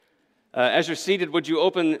As you're seated, would you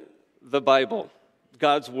open the Bible,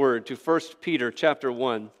 God's Word, to 1 Peter chapter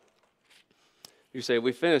 1. You say,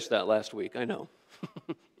 we finished that last week. I know.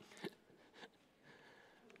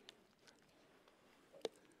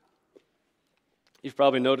 You've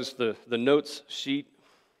probably noticed the notes sheet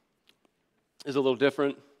is a little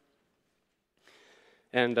different.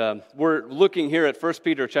 And we're looking here at 1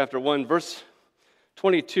 Peter chapter 1, verse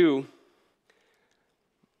 22.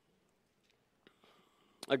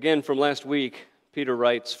 Again, from last week, Peter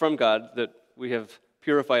writes from God that we have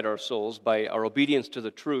purified our souls by our obedience to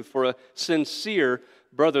the truth for a sincere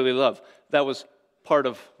brotherly love. That was part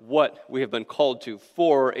of what we have been called to,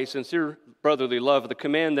 for a sincere brotherly love. The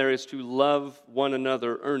command there is to love one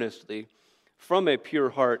another earnestly from a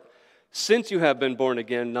pure heart, since you have been born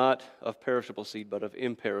again, not of perishable seed, but of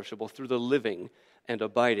imperishable, through the living and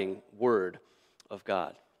abiding Word of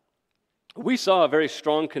God. We saw a very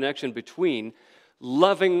strong connection between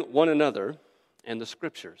loving one another and the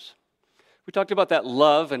Scriptures. We talked about that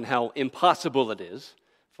love and how impossible it is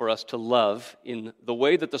for us to love in the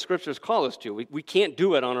way that the Scriptures call us to. We can't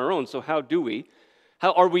do it on our own, so how do we?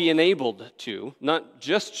 How are we enabled to? Not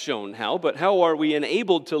just shown how, but how are we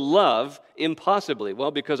enabled to love impossibly?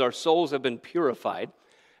 Well, because our souls have been purified,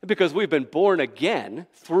 and because we've been born again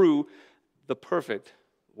through the perfect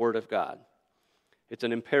Word of God. It's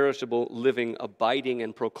an imperishable, living, abiding,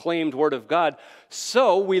 and proclaimed Word of God.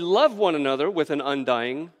 So we love one another with an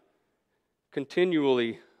undying,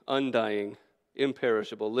 continually undying,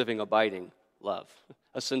 imperishable, living, abiding love.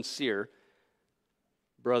 A sincere,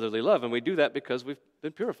 brotherly love. And we do that because we've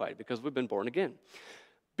been purified, because we've been born again.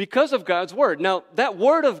 Because of God's Word. Now, that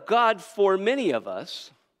Word of God for many of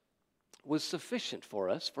us was sufficient for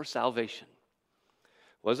us for salvation.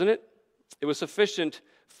 Wasn't it? It was sufficient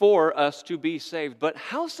for us to be saved. But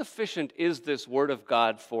how sufficient is this Word of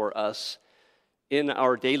God for us in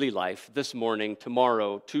our daily life this morning,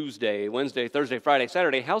 tomorrow, Tuesday, Wednesday, Thursday, Friday,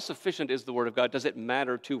 Saturday? How sufficient is the Word of God? Does it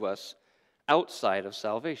matter to us outside of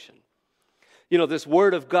salvation? You know, this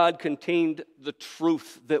Word of God contained the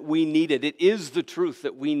truth that we needed. It is the truth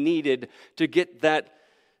that we needed to get that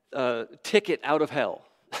ticket out of hell.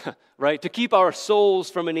 Right? To keep our souls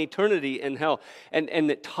from an eternity in hell. And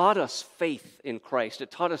it taught us faith in Christ. It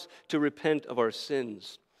taught us to repent of our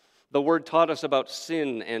sins. The Word taught us about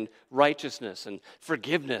sin and righteousness and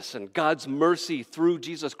forgiveness and God's mercy through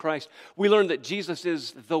Jesus Christ. We learned that Jesus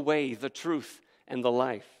is the way, the truth, and the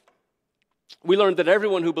life. We learned that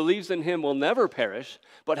everyone who believes in Him will never perish,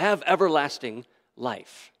 but have everlasting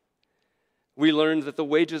life. We learned that the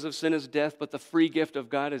wages of sin is death, but the free gift of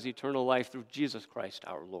God is eternal life through Jesus Christ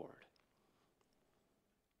our Lord.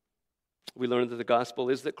 We learned that the gospel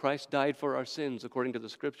is that Christ died for our sins according to the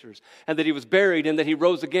Scriptures, and that He was buried and that He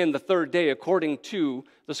rose again the third day according to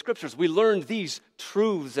the Scriptures. We learned these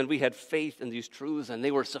truths and we had faith in these truths, and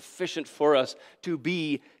they were sufficient for us to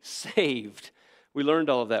be saved. We learned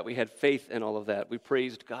all of that. We had faith in all of that. We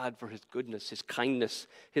praised God for His goodness, His kindness,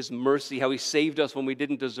 His mercy, how He saved us when we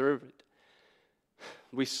didn't deserve it.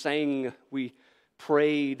 We sang, we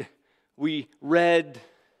prayed, we read,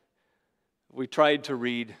 we tried to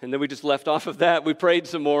read, and then we just left off of that. We prayed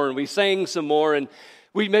some more, and we sang some more, and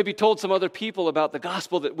we maybe told some other people about the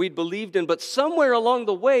gospel that we'd believed in, but somewhere along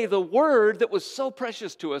the way, the Word that was so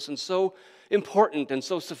precious to us and so important and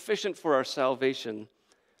so sufficient for our salvation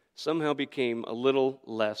somehow became a little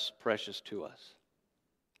less precious to us.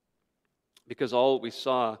 Because all we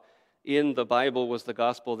saw in the Bible was the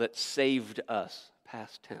gospel that saved us,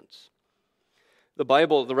 past tense. The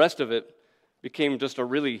Bible, the rest of it, became just a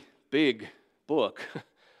really big book,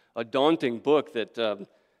 a daunting book that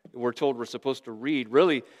we're told we're supposed to read.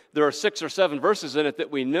 Really, there are 6 or 7 verses in it that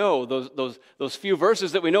we know, those few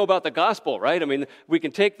verses that we know about the gospel, right? I mean, we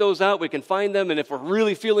can take those out, we can find them, and if we're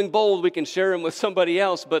really feeling bold, we can share them with somebody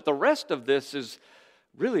else. But the rest of this is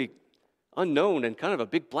really unknown and kind of a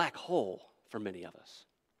big black hole for many of us.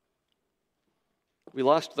 We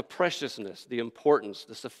lost the preciousness, the importance,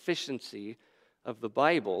 the sufficiency of the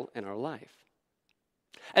Bible in our life.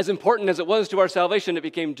 As important as it was to our salvation, it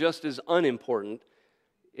became just as unimportant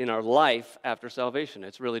in our life after salvation.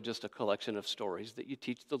 It's really just a collection of stories that you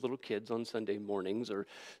teach the little kids on Sunday mornings or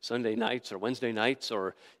Sunday nights or Wednesday nights,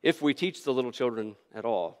 or if we teach the little children at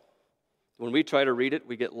all. When we try to read it,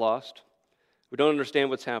 we get lost. We don't understand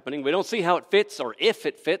what's happening. We don't see how it fits or if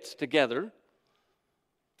it fits together.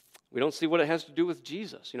 We don't see what it has to do with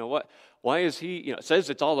Jesus. You know, why is He, it says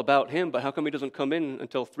it's all about Him, but how come He doesn't come in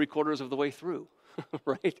until 3/4 of the way through,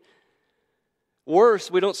 right? Worse,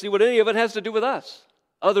 we don't see what any of it has to do with us,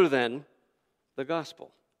 other than the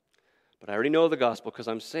gospel. But I already know the gospel because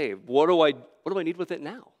I'm saved. What do I need with it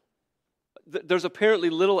now? There's apparently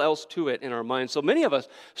little else to it in our minds. So many of us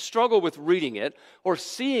struggle with reading it or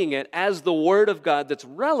seeing it as the Word of God that's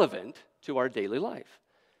relevant to our daily life.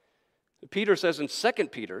 Peter says in 2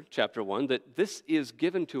 Peter chapter 1 that this is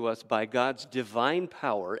given to us by God's divine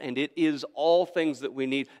power, and it is all things that we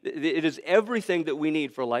need. It is everything that we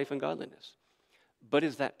need for life and godliness. But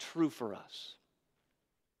is that true for us?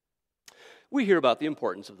 We hear about the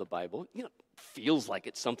importance of the Bible. Feels like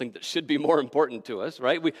it's something that should be more important to us,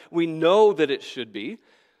 right? We know that it should be,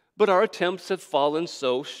 but our attempts have fallen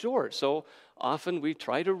so short. So often we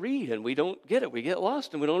try to read and we don't get it. We get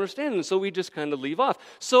lost and we don't understand, and so we just kind of leave off.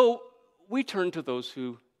 So we turn to those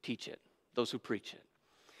who teach it, those who preach it.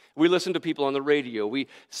 We listen to people on the radio. We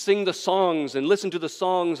sing the songs and listen to the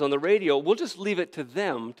songs on the radio. We'll just leave it to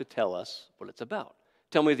them to tell us what it's about.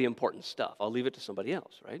 Tell me the important stuff. I'll leave it to somebody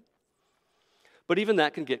else, right? But even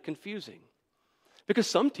that can get confusing because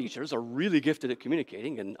some teachers are really gifted at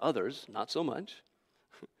communicating and others not so much.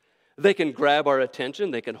 They can grab our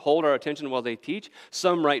attention. They can hold our attention while they teach.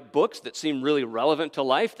 Some write books that seem really relevant to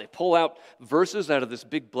life. They pull out verses out of this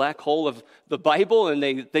big black hole of the Bible, and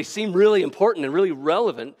they seem really important and really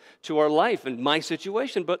relevant to our life and my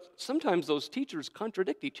situation. But sometimes those teachers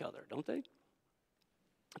contradict each other, don't they?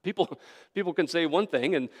 People can say one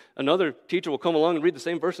thing, and another teacher will come along and read the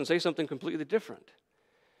same verse and say something completely different.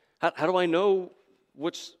 How do I know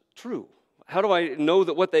what's true? How do I know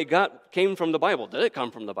that what they got came from the Bible? Did it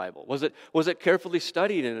come from the Bible? Was it carefully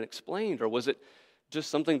studied and explained, or was it just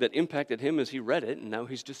something that impacted him as he read it, and now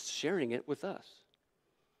he's just sharing it with us?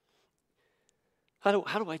 How do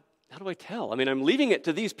I tell? I mean, I'm leaving it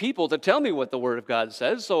to these people to tell me what the Word of God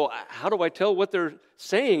says, so how do I tell what they're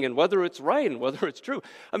saying and whether it's right and whether it's true?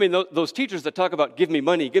 I mean, those teachers that talk about give me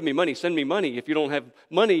money, send me money. If you don't have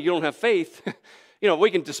money, you don't have faith.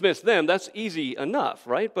 We can dismiss them. That's easy enough,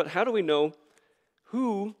 right? But how do we know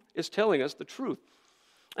who is telling us the truth?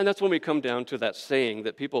 And that's when we come down to that saying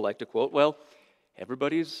that people like to quote, well,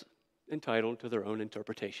 everybody's entitled to their own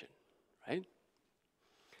interpretation, right?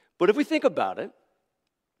 But if we think about it,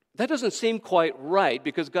 that doesn't seem quite right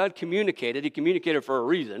because God communicated. He communicated for a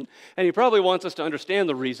reason, and he probably wants us to understand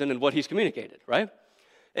the reason and what he's communicated, right?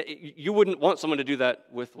 You wouldn't want someone to do that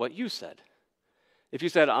with what you said. If you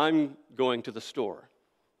said, I'm going to the store,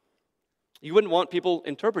 you wouldn't want people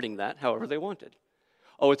interpreting that however they wanted.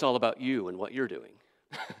 Oh, it's all about you and what you're doing.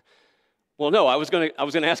 Well, no, I was going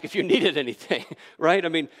to ask if you needed anything, right? I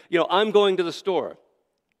mean, I'm going to the store.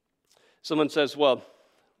 Someone says, well,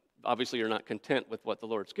 obviously you're not content with what the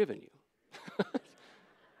Lord's given you.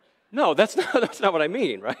 No, that's not what I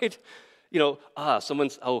mean, right?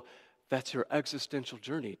 That's your existential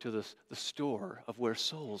journey to the store of where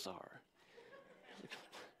souls are.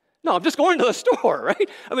 No, I'm just going to the store, right?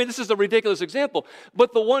 I mean, this is a ridiculous example.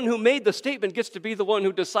 But the one who made the statement gets to be the one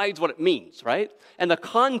who decides what it means, right? And the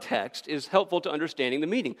context is helpful to understanding the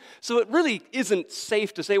meaning. So it really isn't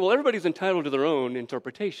safe to say, well, everybody's entitled to their own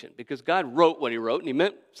interpretation because God wrote what he wrote and he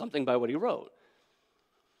meant something by what he wrote.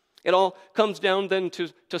 It all comes down then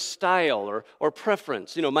to style or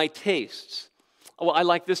preference, my tastes. Oh, well, I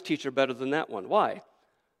like this teacher better than that one. Why?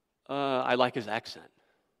 I like his accent.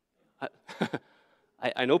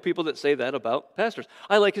 I know people that say that about pastors.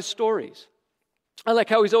 I like his stories. I like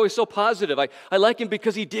how he's always so positive. I like him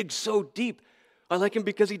because he digs so deep. I like him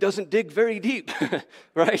because he doesn't dig very deep,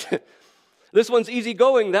 right? This one's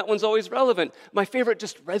easygoing. That one's always relevant. My favorite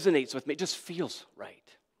just resonates with me. It just feels right.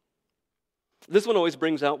 This one always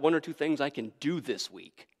brings out one or two things I can do this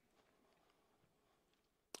week.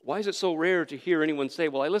 Why is it so rare to hear anyone say,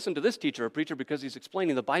 well, I listened to this teacher or preacher because he's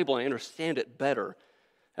explaining the Bible and I understand it better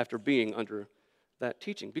after being under that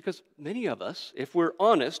teaching? Because many of us, if we're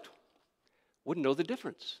honest, wouldn't know the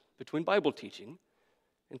difference between Bible teaching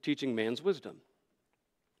and teaching man's wisdom.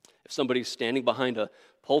 If somebody's standing behind a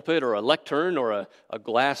pulpit or a lectern or a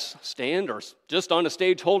glass stand or just on a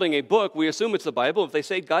stage holding a book, we assume it's the Bible. If they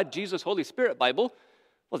say God, Jesus, Holy Spirit, Bible,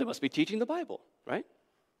 well, they must be teaching the Bible, right?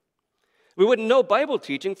 We wouldn't know Bible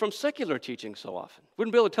teaching from secular teaching so often.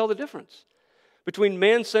 Wouldn't be able to tell the difference between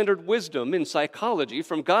man-centered wisdom in psychology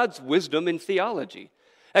from God's wisdom in theology,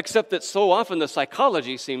 except that so often the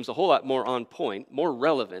psychology seems a whole lot more on point, more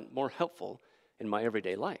relevant, more helpful in my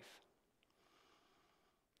everyday life.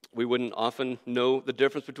 We wouldn't often know the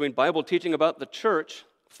difference between Bible teaching about the church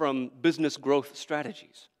from business growth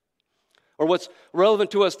strategies. Or what's relevant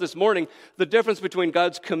to us this morning, the difference between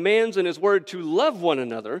God's commands and his word to love one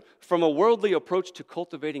another from a worldly approach to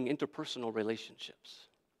cultivating interpersonal relationships.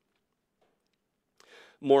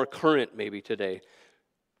 More current maybe today,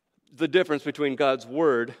 the difference between God's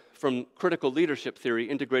word from critical leadership theory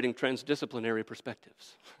integrating transdisciplinary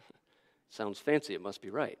perspectives. Sounds fancy, it must be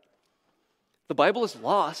right. The Bible has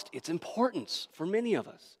lost its importance for many of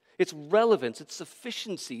us, its relevance, its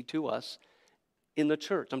sufficiency to us in the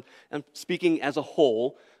church. I'm speaking as a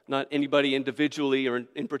whole, not anybody individually or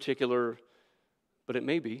in particular, but it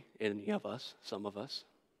may be any of us, some of us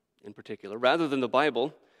in particular. Rather than the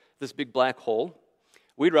Bible, this big black hole,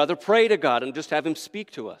 we'd rather pray to God and just have Him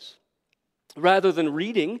speak to us. Rather than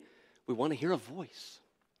reading, we want to hear a voice.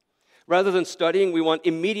 Rather than studying, we want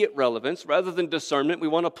immediate relevance. Rather than discernment, we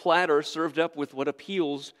want a platter served up with what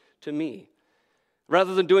appeals to me.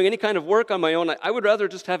 Rather than doing any kind of work on my own, I would rather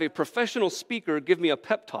just have a professional speaker give me a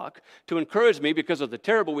pep talk to encourage me because of the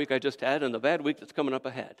terrible week I just had and the bad week that's coming up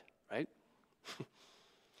ahead, right?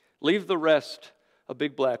 Leave the rest a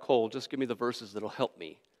big black hole. Just give me the verses that'll help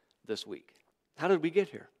me this week. How did we get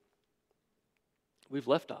here? We've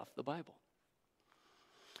left off the Bible.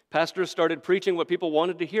 Pastors started preaching what people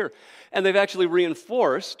wanted to hear, and they've actually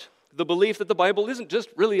reinforced the belief that the Bible isn't just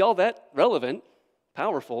really all that relevant,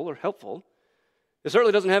 powerful, or helpful. It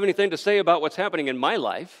certainly doesn't have anything to say about what's happening in my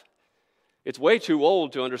life. It's way too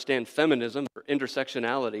old to understand feminism or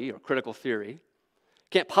intersectionality or critical theory.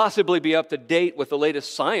 Can't possibly be up to date with the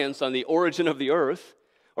latest science on the origin of the earth,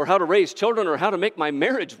 or how to raise children, or how to make my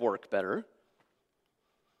marriage work better.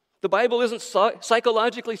 The Bible isn't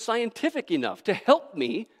psychologically scientific enough to help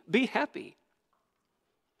me be happy.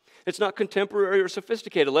 It's not contemporary or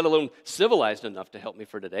sophisticated, let alone civilized enough to help me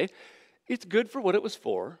for today. It's good for what it was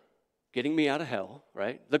for, getting me out of hell,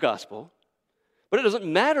 right? The gospel. But it doesn't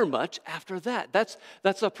matter much after that.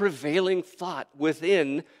 That's a prevailing thought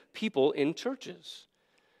within people in churches.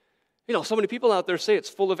 You know, so many people out there say it's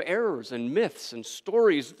full of errors and myths and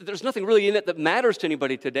stories. There's nothing really in it that matters to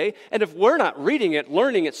anybody today. And if we're not reading it,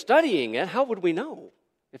 learning it, studying it, how would we know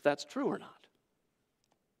if that's true or not?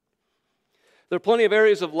 There are plenty of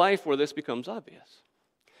areas of life where this becomes obvious,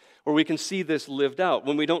 where we can see this lived out.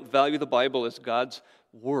 When we don't value the Bible as God's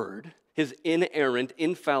word, His inerrant,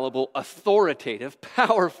 infallible, authoritative,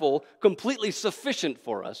 powerful, completely sufficient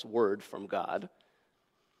for us word from God.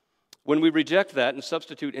 When we reject that and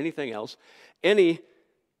substitute anything else,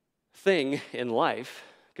 anything in life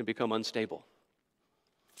can become unstable.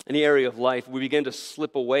 Any area of life, we begin to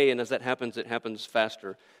slip away, and as that happens, it happens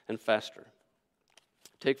faster and faster.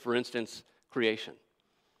 Take, for instance, creation.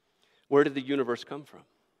 Where did the universe come from?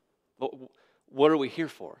 What are we here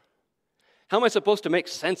for? How am I supposed to make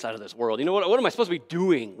sense out of this world? You know, what am I supposed to be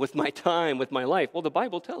doing with my time, with my life? Well, the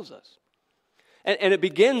Bible tells us. And it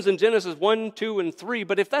begins in Genesis 1, 2, and 3,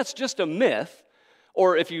 but if that's just a myth,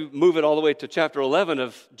 or if you move it all the way to chapter 11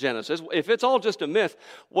 of Genesis, if it's all just a myth,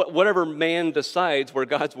 whatever man decides where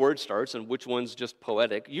God's word starts and which one's just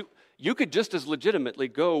poetic, you could just as legitimately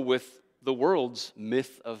go with the world's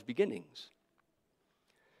myth of beginnings.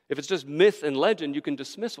 If it's just myth and legend, you can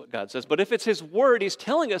dismiss what God says. But if it's His word, He's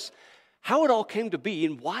telling us how it all came to be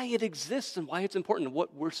and why it exists and why it's important and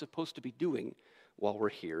what we're supposed to be doing while we're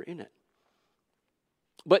here in it.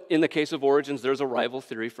 But in the case of origins, there's a rival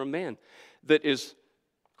theory from man that is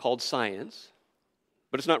called science,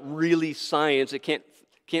 but it's not really science. It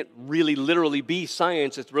can't really literally be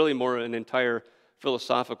science. It's really more an entire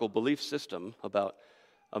philosophical belief system about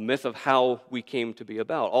a myth of how we came to be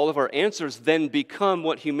about. All of our answers then become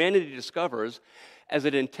what humanity discovers as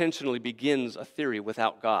it intentionally begins a theory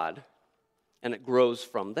without God, and it grows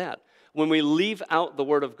from that. When we leave out the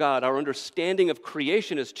Word of God, our understanding of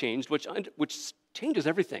creation is changed, which changes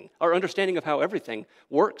everything. Our understanding of how everything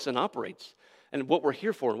works and operates, and what we're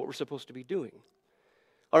here for and what we're supposed to be doing.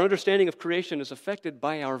 Our understanding of creation is affected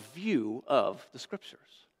by our view of the Scriptures.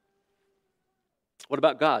 What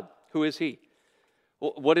about God? Who is He?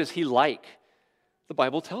 What is He like? The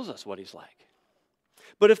Bible tells us what He's like.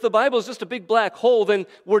 But if the Bible is just a big black hole, then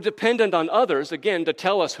we're dependent on others, again, to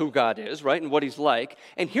tell us who God is, right, and what He's like.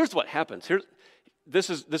 And here's what happens. This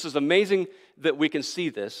is amazing that we can see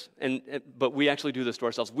this, but we actually do this to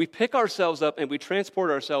ourselves. We pick ourselves up and we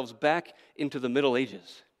transport ourselves back into the Middle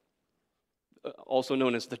Ages, also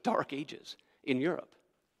known as the Dark Ages in Europe.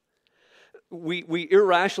 We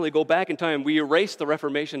irrationally go back in time. We erase the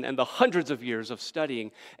Reformation and the hundreds of years of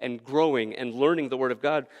studying and growing and learning the Word of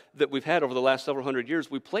God that we've had over the last several hundred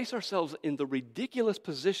years. We place ourselves in the ridiculous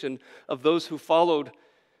position of those who followed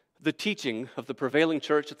the teaching of the prevailing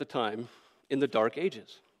church at the time in the Dark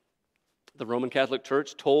Ages. The Roman Catholic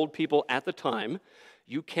Church told people at the time,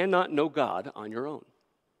 you cannot know God on your own.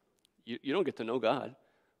 You don't get to know God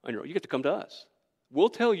on your own. You get to come to us. We'll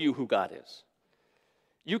tell you who God is.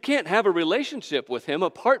 You can't have a relationship with Him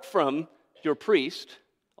apart from your priest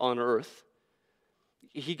on earth.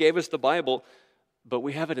 He gave us the Bible, but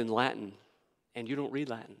we have it in Latin, and you don't read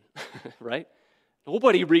Latin, right?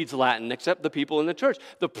 Nobody reads Latin except the people in the church,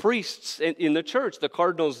 the priests in the church, the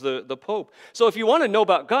cardinals, the pope. So if you want to know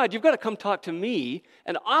about God, you've got to come talk to me,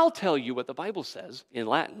 and I'll tell you what the Bible says in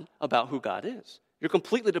Latin about who God is. You're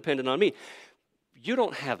completely dependent on me. You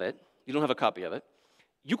don't have it. You don't have a copy of it.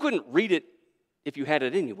 You couldn't read it if you had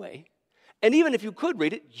it anyway. And even if you could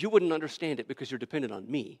read it, you wouldn't understand it because you're dependent on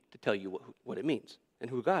me to tell you what it means and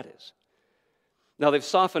who God is. Now, they've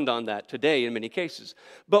softened on that today in many cases.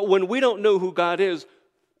 But when we don't know who God is,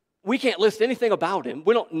 we can't list anything about him.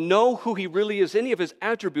 We don't know who he really is, any of his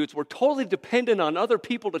attributes. We're totally dependent on other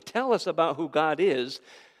people to tell us about who God is.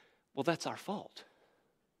 Well, that's our fault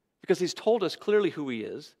because he's told us clearly who he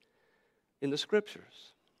is in the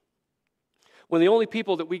Scriptures. When the only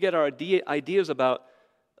people that we get our ideas about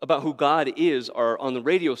who God is are on the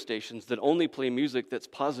radio stations that only play music that's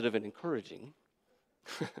positive and encouraging,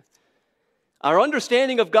 our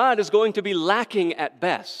understanding of God is going to be lacking at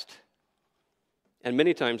best, and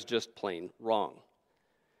many times just plain wrong.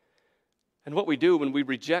 And what we do when we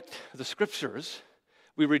reject the Scriptures,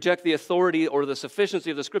 we reject the authority or the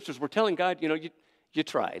sufficiency of the Scriptures, we're telling God, you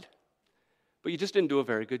tried, but you just didn't do a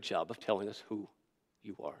very good job of telling us who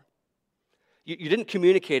you are. You didn't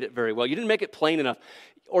communicate it very well. You didn't make it plain enough.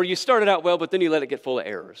 Or you started out well, but then you let it get full of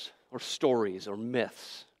errors or stories or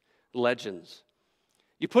myths, legends.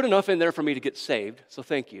 You put enough in there for me to get saved, so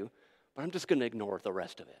thank you, but I'm just going to ignore the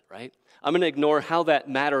rest of it, right? I'm going to ignore how that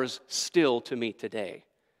matters still to me today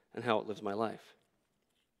and how it lives my life.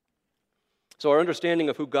 So our understanding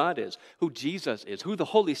of who God is, who Jesus is, who the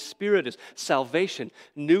Holy Spirit is, salvation,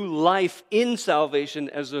 new life in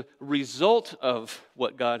salvation as a result of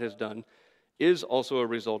what God has done is also a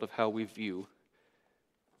result of how we view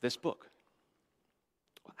this book.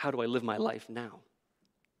 How do I live my life now?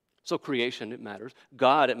 So creation, it matters.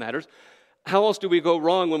 God, it matters. How else do we go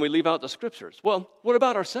wrong when we leave out the Scriptures? Well, what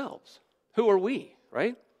about ourselves? Who are we,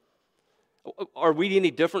 right? Are we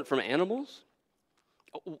any different from animals?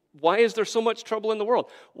 Why is there so much trouble in the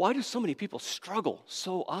world? Why do so many people struggle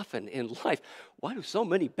so often in life? Why do so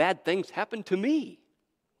many bad things happen to me?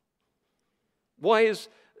 Why is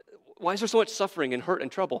there so much suffering and hurt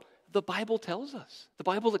and trouble? The Bible tells us. The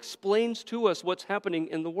Bible explains to us what's happening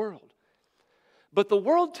in the world. But the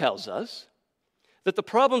world tells us that the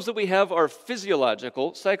problems that we have are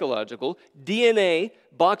physiological, psychological, DNA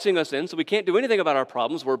boxing us in, so we can't do anything about our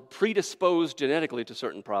problems. We're predisposed genetically to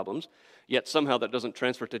certain problems, yet somehow that doesn't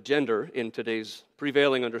transfer to gender in today's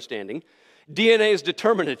prevailing understanding. DNA is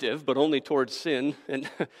determinative, but only towards sin and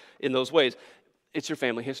in those ways. It's your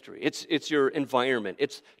family history. It's your environment.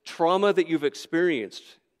 It's trauma that you've experienced.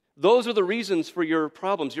 Those are the reasons for your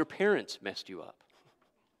problems. Your parents messed you up.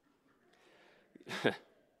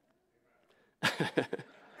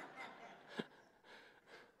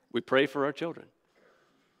 We pray for our children.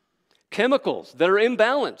 Chemicals that are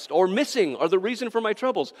imbalanced or missing are the reason for my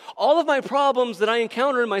troubles. All of my problems that I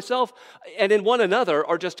encounter in myself and in one another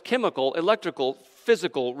are just chemical, electrical,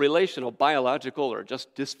 physical, relational, biological, or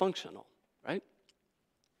just dysfunctional, right?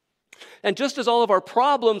 And just as all of our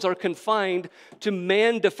problems are confined to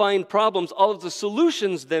man-defined problems, all of the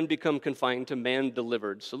solutions then become confined to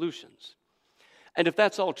man-delivered solutions. And if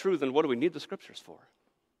that's all true, then what do we need the Scriptures for?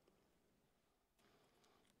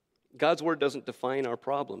 God's Word doesn't define our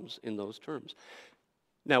problems in those terms.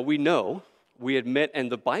 Now, we admit,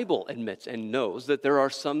 and the Bible admits and knows that there are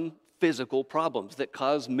some physical problems that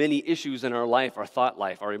cause many issues in our life, our thought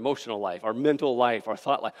life, our emotional life, our mental life, our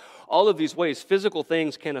thought life. All of these ways, physical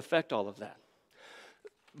things can affect all of that.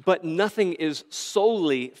 But nothing is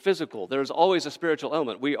solely physical. There's always a spiritual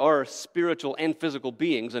element. We are spiritual and physical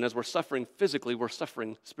beings, and as we're suffering physically, we're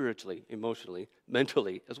suffering spiritually, emotionally,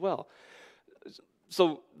 mentally as well.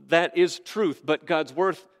 So that is truth, but God's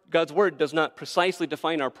Word does not precisely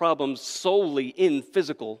define our problems solely in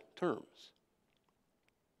physical terms.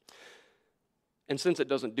 And since it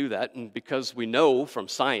doesn't do that, and because we know from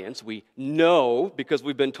science, we know because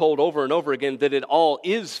we've been told over and over again that it all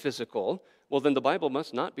is physical, well, then the Bible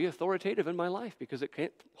must not be authoritative in my life because it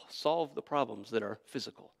can't solve the problems that are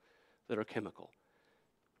physical, that are chemical.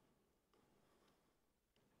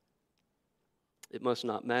 It must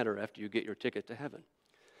not matter after you get your ticket to heaven.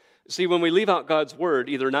 See, when we leave out God's Word,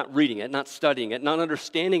 either not reading it, not studying it, not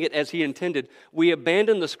understanding it as He intended, we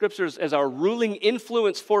abandon the Scriptures as our ruling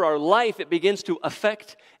influence for our life. It begins to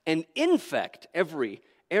affect and infect every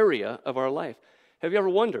area of our life. Have you ever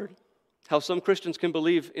wondered how some Christians can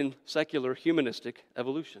believe in secular humanistic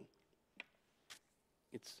evolution?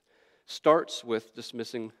 It starts with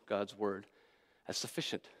dismissing God's Word as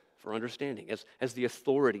sufficient for understanding, as the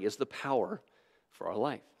authority, as the power for our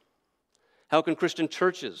life. How can Christian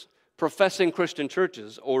churches professing Christian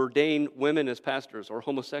churches ordain women as pastors or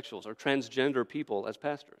homosexuals or transgender people as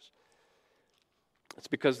pastors? It's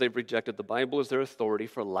because they've rejected the Bible as their authority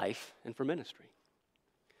for life and for ministry.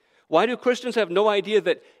 Why do Christians have no idea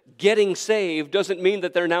that getting saved doesn't mean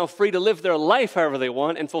that they're now free to live their life however they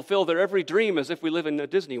want and fulfill their every dream as if we live in a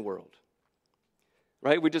Disney world?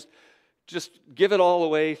 Right? We just give it all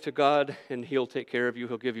away to God and He'll take care of you.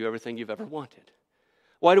 He'll give you everything you've ever wanted.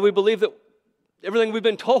 Why do we believe that everything we've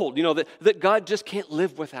been told, that God just can't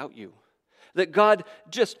live without you? That God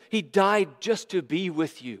He died just to be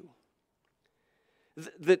with you?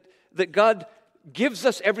 That God gives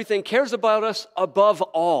us everything, cares about us above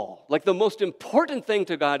all. Like the most important thing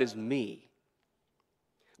to God is me.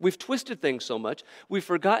 We've twisted things so much, we've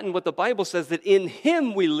forgotten what the Bible says, that in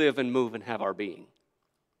Him we live and move and have our being.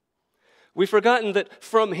 We've forgotten that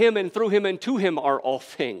from Him and through Him and to Him are all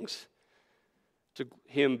things. To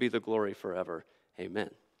Him be the glory forever.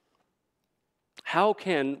 Amen. How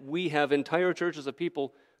can we have entire churches of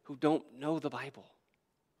people who don't know the Bible?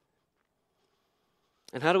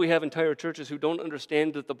 And how do we have entire churches who don't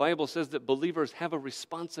understand that the Bible says that believers have a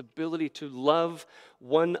responsibility to love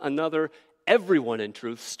one another, everyone in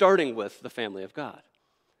truth, starting with the family of God?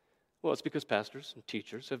 Well, it's because pastors and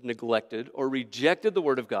teachers have neglected or rejected the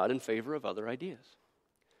Word of God in favor of other ideas.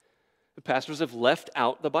 The pastors have left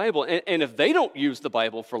out the Bible. And if they don't use the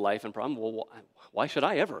Bible for life and problem, well, why should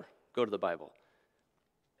I ever go to the Bible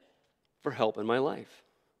for help in my life?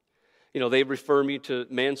 They refer me to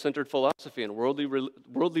man-centered philosophy and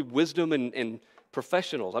worldly wisdom and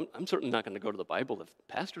professionals. I'm certainly not going to go to the Bible if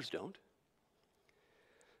pastors don't.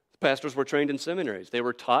 Pastors were trained in seminaries. They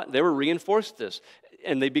were taught, they were reinforced this,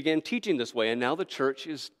 and they began teaching this way, and now the church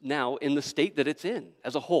is now in the state that it's in,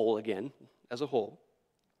 as a whole, again, as a whole.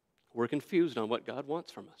 We're confused on what God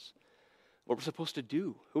wants from us, what we're supposed to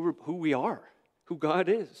do, who we are, who God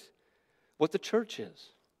is, what the church is,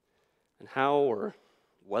 and how or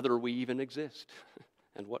whether we even exist,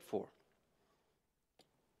 and what for.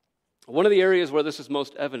 One of the areas where this is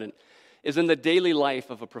most evident is in the daily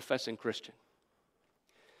life of a professing Christian.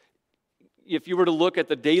 If you were to look at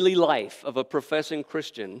the daily life of a professing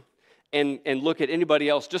Christian and look at anybody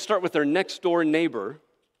else, just start with their next door neighbor.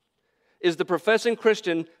 Is the professing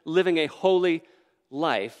Christian living a holy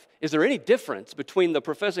life? Is there any difference between the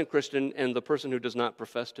professing Christian and the person who does not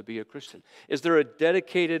profess to be a Christian? Is there a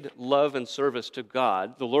dedicated love and service to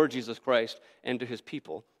God, the Lord Jesus Christ, and to His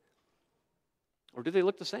people? Or do they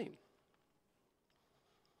look the same?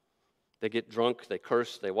 They get drunk, they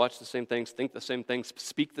curse, they watch the same things, think the same things,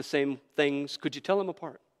 speak the same things. Could you tell them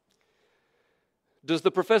apart? Does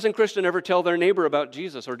the professing Christian ever tell their neighbor about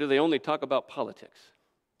Jesus, or do they only talk about politics?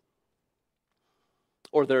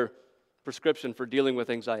 Or their prescription for dealing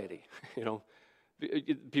with anxiety?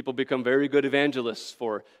 People become very good evangelists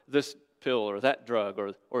for this pill or that drug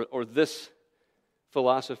or this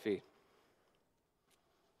philosophy.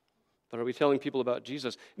 But are we telling people about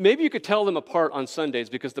Jesus? Maybe you could tell them apart on Sundays,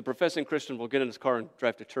 because the professing Christian will get in his car and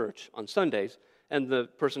drive to church on Sundays, and the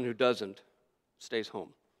person who doesn't stays home.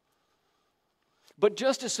 But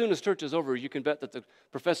just as soon as church is over, you can bet that the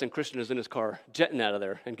professing Christian is in his car, jetting out of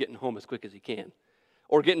there and getting home as quick as he can,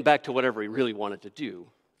 or getting back to whatever he really wanted to do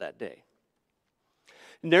that day.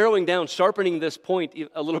 Narrowing down, sharpening this point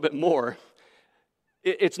a little bit more,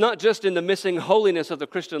 it's not just in the missing holiness of the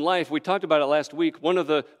Christian life. We talked about it last week. One of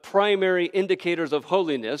the primary indicators of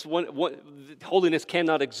holiness, holiness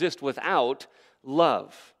cannot exist without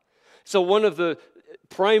love. So one of the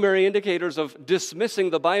primary indicators of dismissing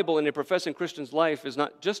the Bible in a professing Christian's life is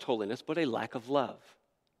not just holiness, but a lack of love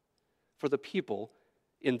for the people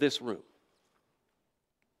in this room.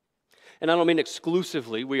 And I don't mean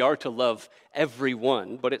exclusively, we are to love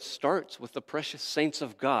everyone, but it starts with the precious saints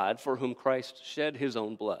of God for whom Christ shed His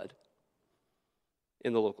own blood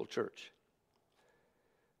in the local church.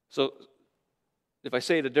 So, if I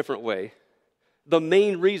say it a different way, the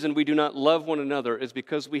main reason we do not love one another is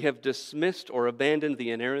because we have dismissed or abandoned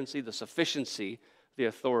the inerrancy, the sufficiency, the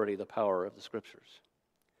authority, the power of the Scriptures.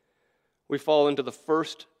 We fall into the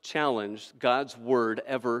first challenge God's Word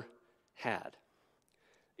ever had.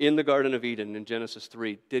 In the Garden of Eden in Genesis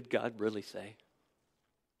 3, did God really say?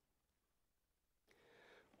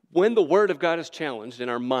 When the Word of God is challenged in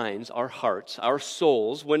our minds, our hearts, our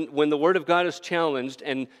souls, when the Word of God is challenged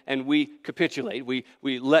and we capitulate, we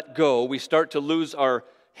let go, we start to lose our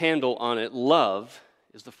handle on it, love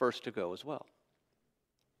is the first to go as well.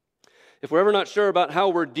 If we're ever not sure about how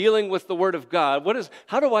we're dealing with the Word of God,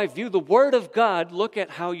 how do I view the Word of God? Look at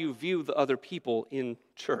how you view the other people in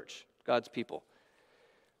church, God's people.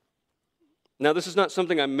 Now, this is not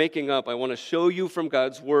something I'm making up. I want to show you from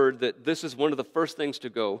God's Word that this is one of the first things to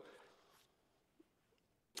go.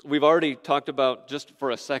 we've already talked about, just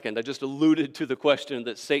for a second, I just alluded to the question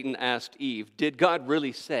that Satan asked Eve, did God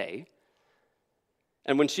really say?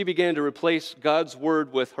 And when she began to replace God's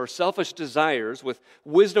word with her selfish desires, with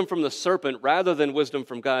wisdom from the serpent rather than wisdom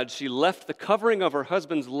from God, she left the covering of her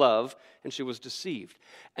husband's love and she was deceived.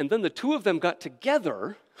 And then the two of them got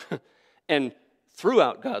together and threw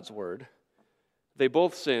out God's word. They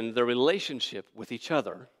both sinned. Their relationship with each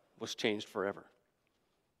other was changed forever.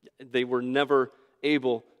 They were never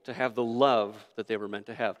able to have the love that they were meant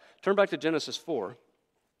to have. Turn back to Genesis 4,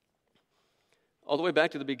 all the way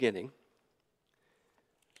back to the beginning.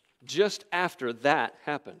 Just after that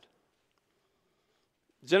happened.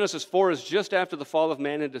 Genesis 4 is just after the fall of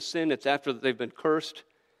man into sin. It's after they've been cursed.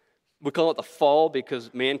 We call it the fall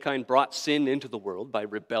because mankind brought sin into the world by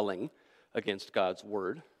rebelling against God's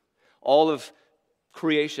word. All of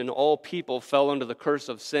creation, all people fell under the curse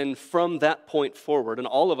of sin from that point forward, and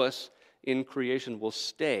all of us in creation will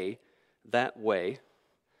stay that way,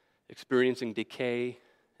 experiencing decay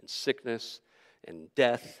and sickness and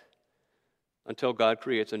death until God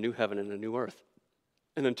creates a new heaven and a new earth.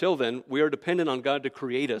 And until then, we are dependent on God to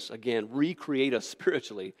create us again, recreate us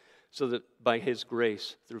spiritually, so that by His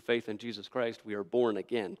grace, through faith in Jesus Christ, we are born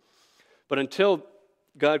again. But until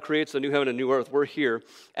God creates a new heaven and new earth, we're here.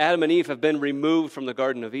 Adam and Eve have been removed from the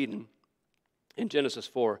Garden of Eden in Genesis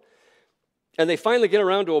 4. And they finally get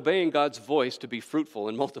around to obeying God's voice to be fruitful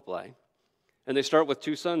and multiply. And they start with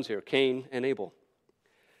two sons here, Cain and Abel.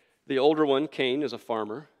 The older one, Cain, is a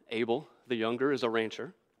farmer. Abel, the younger, is a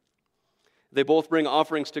rancher. They both bring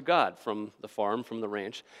offerings to God from the farm, from the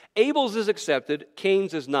ranch. Abel's is accepted,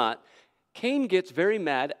 Cain's is not. Cain gets very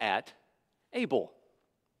mad at Abel.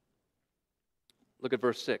 Look at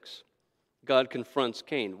verse 6. God confronts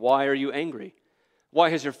Cain. Why are you angry? Why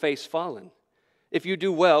has your face fallen? If you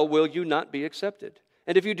do well, will you not be accepted?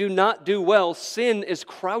 And if you do not do well, sin is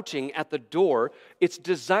crouching at the door. Its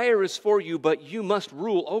desire is for you, but you must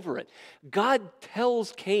rule over it. God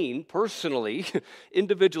tells Cain personally,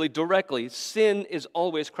 individually, directly, sin is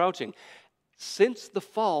always crouching. Since the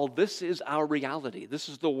fall, this is our reality. This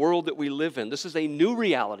is the world that we live in. This is a new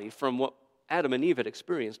reality from what Adam and Eve had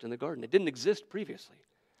experienced in the garden. It didn't exist previously.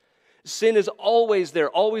 Sin is always there,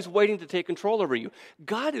 always waiting to take control over you.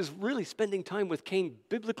 God is really spending time with Cain,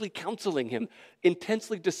 biblically counseling him,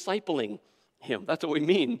 intensely discipling him. That's what we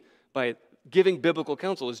mean by giving biblical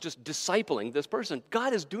counsel, is just discipling this person.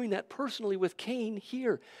 God is doing that personally with Cain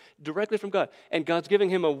here, directly from God. And God's giving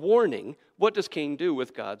him a warning. What does Cain do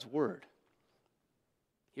with God's word?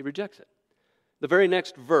 He rejects it. The very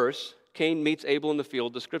next verse, Cain meets Abel in the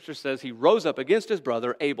field. The scripture says he rose up against his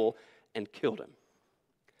brother Abel and killed him.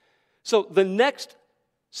 So the next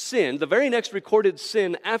sin, the very next recorded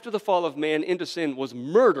sin after the fall of man into sin, was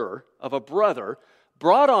murder of a brother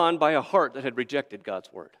brought on by a heart that had rejected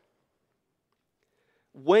God's word.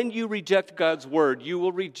 When you reject God's word, you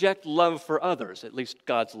will reject love for others, at least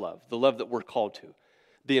God's love, the love that we're called to,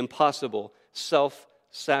 the impossible,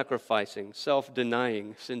 self-sacrificing,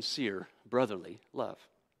 self-denying, sincere, brotherly love.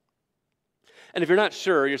 And if you're not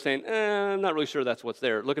sure, you're saying, I'm not really sure that's what's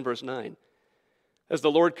there. Look in verse 9. As the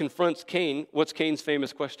Lord confronts Cain, what's Cain's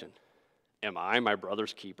famous question? Am I my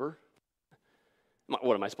brother's keeper?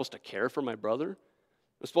 What, am I supposed to care for my brother? Am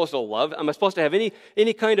I supposed to love? Am I supposed to have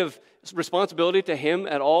any kind of responsibility to him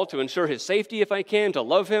at all, to ensure his safety if I can, to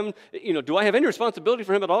love him? Do I have any responsibility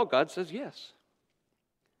for him at all? God says yes.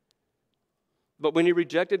 But when he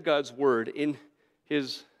rejected God's word, in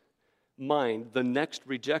his mind, the next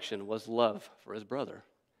rejection was love for his brother.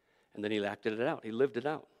 And then he acted it out. He lived it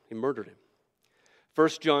out. He murdered him. 1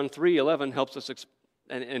 John 3:11 helps us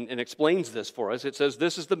and explains this for us. It says,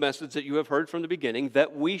 this is the message that you have heard from the beginning,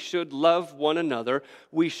 that we should love one another.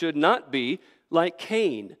 We should not be like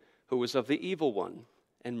Cain, who was of the evil one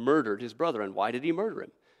and murdered his brother. And why did he murder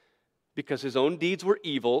him? Because his own deeds were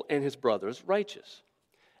evil and his brother's righteous.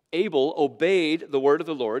 Abel obeyed the word of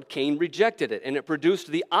the Lord. Cain rejected it, and it produced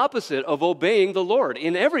the opposite of obeying the Lord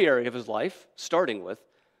in every area of his life, starting with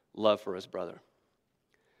love for his brother.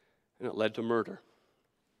 And it led to murder.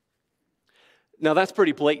 Now, that's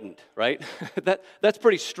pretty blatant, right? That's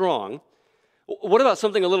pretty strong. What about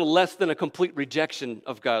something a little less than a complete rejection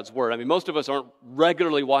of God's word? I mean, most of us aren't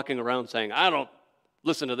regularly walking around saying, I don't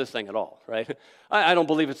listen to this thing at all, right? I don't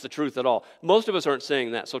believe it's the truth at all. Most of us aren't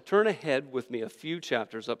saying that. So turn ahead with me a few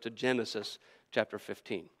chapters up to Genesis chapter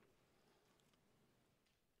 15.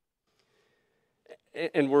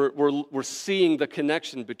 And we're seeing the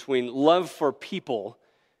connection between love for people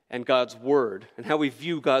and God's word, and how we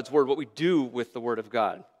view God's word, what we do with the word of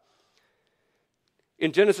God.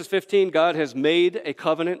 In Genesis 15, God has made a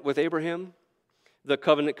covenant with Abraham. The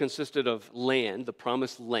covenant consisted of land, the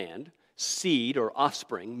promised land, seed or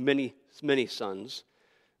offspring, many sons,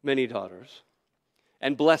 many daughters,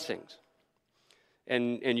 and blessings.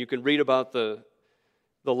 And you can read about the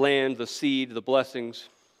land, the seed, the blessings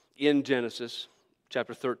in Genesis.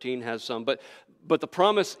 Chapter 13 has some. But the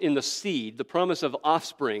promise in the seed, the promise of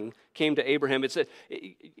offspring came to Abraham. It said,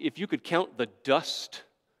 if you could count the dust,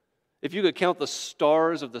 if you could count the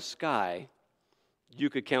stars of the sky, you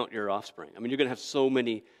could count your offspring. I mean, you're going to have so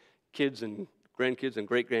many kids and grandkids and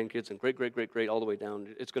great-grandkids and great-great-great-great all the way down.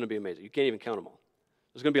 It's going to be amazing. You can't even count them all.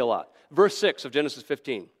 There's going to be a lot. Verse 6 of Genesis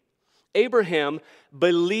 15. Abraham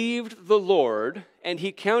believed the Lord, and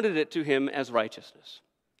he counted it to him as righteousness.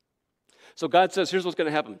 So God says, here's what's going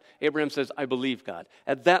to happen. Abraham says, I believe God.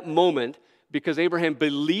 At that moment, because Abraham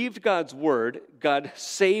believed God's word, God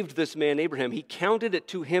saved this man, Abraham. He counted it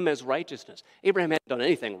to him as righteousness. Abraham hadn't done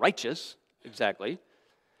anything righteous, exactly.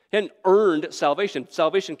 He hadn't earned salvation.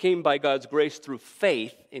 Salvation came by God's grace through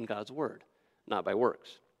faith in God's word, not by works.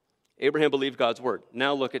 Abraham believed God's word.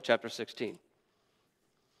 Now look at chapter 16.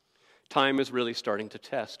 Time is really starting to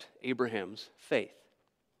test Abraham's faith.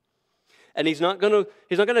 And he's not going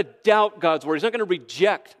to doubt God's word. He's not going to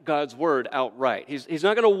reject God's word outright. He's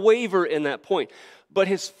not going to waver in that point. But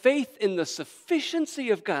his faith in the sufficiency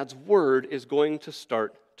of God's word is going to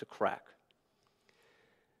start to crack.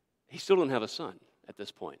 He still doesn't have a son at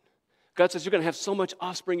this point. God says, you're going to have so much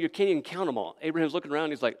offspring, you can't even count them all. Abraham's looking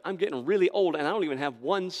around, he's like, I'm getting really old, and I don't even have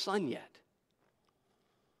one son yet.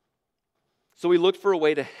 So he looked for a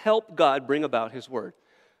way to help God bring about his word.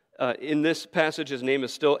 In this passage, his name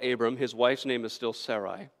is still Abram. His wife's name is still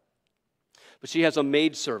Sarai. But she has a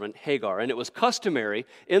maidservant, Hagar. And it was customary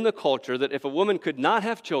in the culture that if a woman could not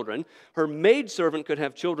have children, her maidservant could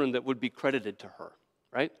have children that would be credited to her,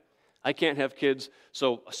 right? I can't have kids,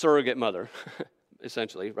 so a surrogate mother,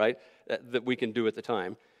 essentially, right, that we can do at the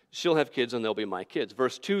time. She'll have kids and they'll be my kids.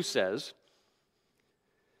 Verse 2 says,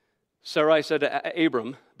 Sarai said to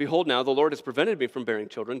Abram, behold now, the Lord has prevented me from bearing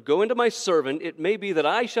children. Go into my servant. It may be that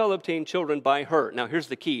I shall obtain children by her. Now here's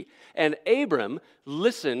the key. And Abram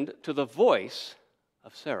listened to the voice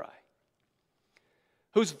of Sarai.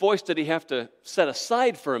 Whose voice did he have to set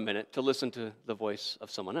aside for a minute to listen to the voice of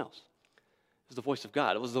someone else? It was the voice of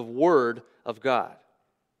God. It was the word of God.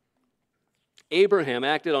 Abraham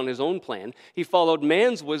acted on his own plan. He followed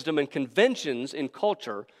man's wisdom and conventions in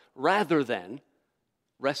culture rather than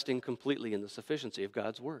resting completely in the sufficiency of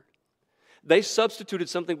God's word. They substituted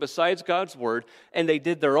something besides God's word, and they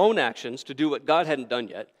did their own actions to do what God hadn't done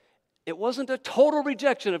yet. It wasn't a total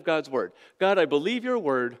rejection of God's word. God, I believe your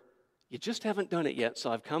word. You just haven't done it yet,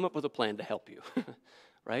 so I've come up with a plan to help you.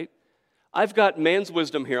 Right? I've got man's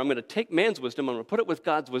wisdom here. I'm going to take man's wisdom, I'm going to put it with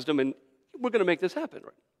God's wisdom, and we're going to make this happen.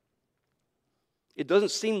 Right? It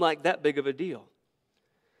doesn't seem like that big of a deal.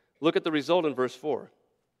 Look at the result in verse 4.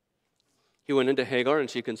 He went into Hagar, and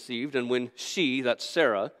she conceived, and when she, that's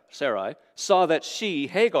Sarai, saw that she,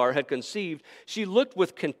 Hagar, had conceived, she looked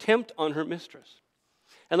with contempt on her mistress.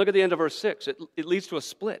 And look at the end of verse 6. It leads to a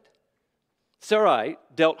split. Sarai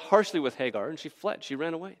dealt harshly with Hagar, and she fled. She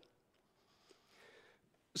ran away.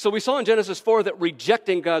 So we saw in Genesis 4 that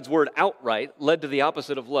rejecting God's word outright led to the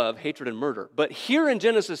opposite of love, hatred and murder. But here in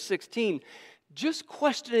Genesis 16, just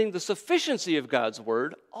questioning the sufficiency of God's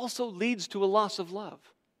word also leads to a loss of love.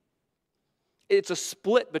 It's a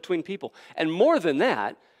split between people. And more than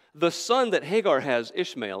that, the son that Hagar has,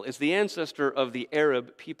 Ishmael, is the ancestor of the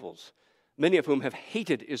Arab peoples, many of whom have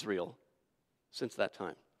hated Israel since that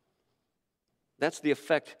time. That's the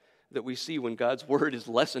effect that we see when God's word is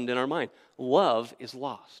lessened in our mind. Love is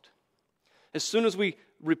lost. As soon as we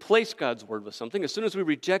replace God's word with something, as soon as we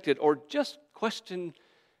reject it or just question,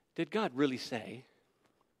 did God really say?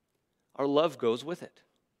 Our love goes with it.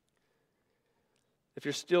 If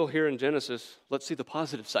you're still here in Genesis, let's see the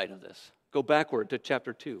positive side of this. Go backward to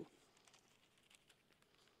chapter 2.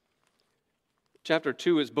 Chapter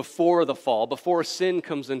 2 is before the fall, before sin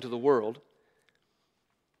comes into the world.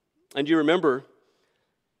 And you remember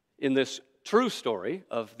in this true story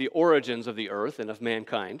of the origins of the earth and of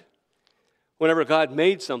mankind, whenever God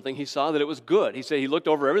made something, he saw that it was good. He said he looked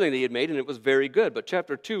over everything that he had made and it was very good. But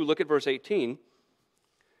chapter 2, look at verse 18.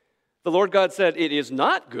 The Lord God said, it is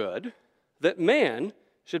not good that man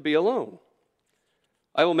should be alone.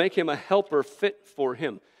 I will make him a helper fit for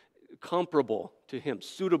him, comparable to him,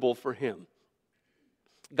 suitable for him.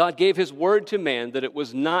 God gave his word to man that it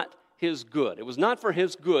was not his good. It was not for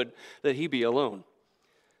his good that he be alone.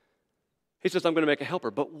 He says, I'm going to make a helper.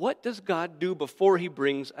 But what does God do before he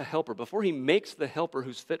brings a helper? Before he makes the helper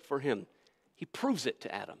who's fit for him, he proves it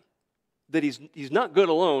to Adam. That he's not good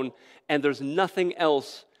alone, and there's nothing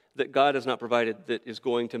else that God has not provided that is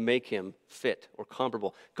going to make him fit or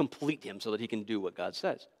comparable, complete him so that he can do what God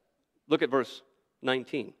says. Look at verse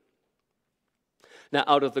 19. Now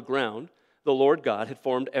out of the ground, the Lord God had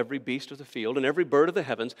formed every beast of the field and every bird of the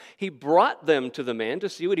heavens. He brought them to the man to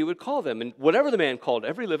see what he would call them. And whatever the man called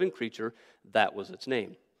every living creature, that was its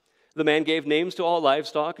name. The man gave names to all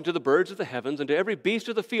livestock and to the birds of the heavens and to every beast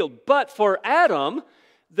of the field. But for Adam,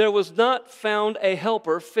 there was not found a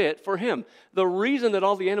helper fit for him. The reason that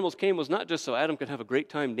all the animals came was not just so Adam could have a great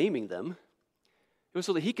time naming them. It was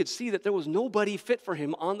so that he could see that there was nobody fit for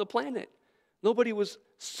him on the planet. Nobody was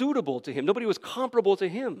suitable to him. Nobody was comparable to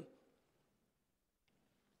him.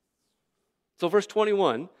 So verse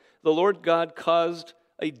 21, the Lord God caused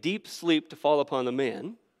a deep sleep to fall upon the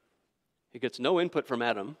man. He gets no input from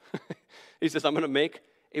Adam. He says, I'm going to make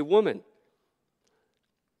a woman.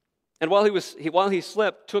 And while he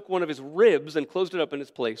slept, took one of his ribs and closed it up in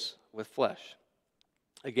its place with flesh.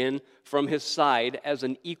 Again, from his side as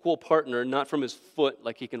an equal partner, not from his foot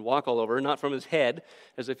like he can walk all over, not from his head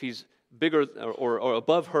as if he's bigger or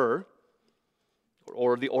above her,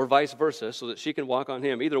 or vice versa, so that she can walk on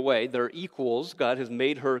him. Either way, they're equals. God has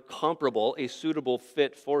made her comparable, a suitable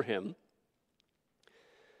fit for him.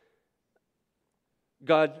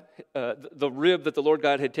 God, the rib that the Lord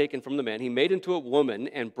God had taken from the man, he made into a woman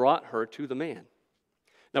and brought her to the man.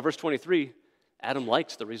 Now, verse 23, Adam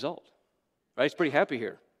likes the result. Right? He's pretty happy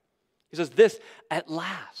here. He says, this at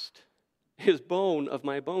last is bone of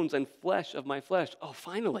my bones and flesh of my flesh. Oh,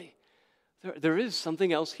 finally. There is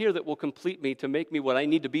something else here that will complete me to make me what I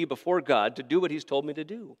need to be before God to do what he's told me to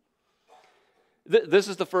do. This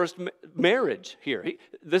is the first marriage here.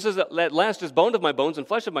 This is at last is bone of my bones and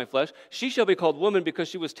flesh of my flesh. She shall be called woman because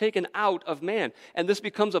she was taken out of man. And this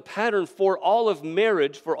becomes a pattern for all of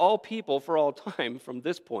marriage, for all people, for all time from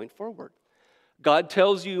this point forward. God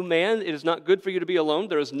tells you, man, it is not good for you to be alone.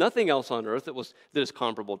 There is nothing else on earth that is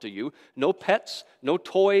comparable to you. No pets, no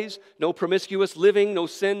toys, no promiscuous living, no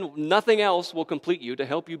sin. Nothing else will complete you to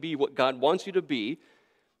help you be what God wants you to be,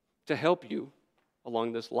 to help you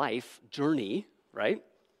along this life journey, right?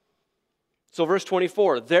 So verse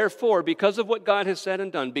 24, therefore, because of what God has said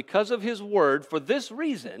and done, because of his word, for this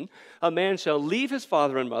reason, a man shall leave his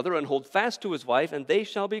father and mother and hold fast to his wife, and they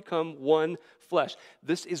shall become one flesh.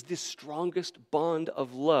 This is the strongest bond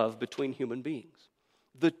of love between human beings.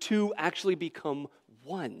 The two actually become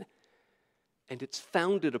one, and it's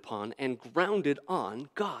founded upon and grounded on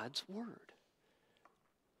God's word.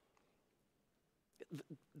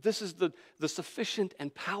 This is the sufficient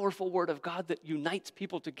and powerful word of God that unites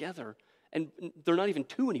people together. And they're not even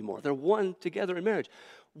two anymore. They're one together in marriage.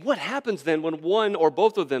 What happens then when one or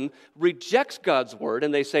both of them rejects God's word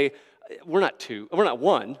and they say, we're not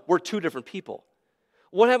one, we're two different people?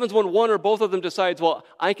 What happens when one or both of them decides, well,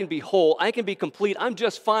 I can be whole, I can be complete, I'm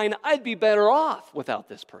just fine, I'd be better off without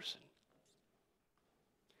this person?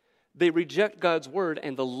 They reject God's word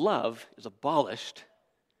and the love is abolished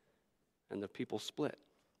and the people split.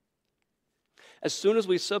 As soon as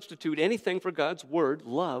we substitute anything for God's word,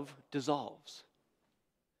 love dissolves.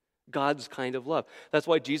 God's kind of love. That's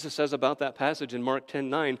why Jesus says about that passage in Mark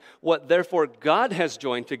 10:9, what therefore God has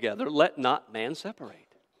joined together, let not man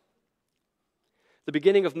separate. The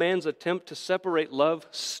beginning of man's attempt to separate love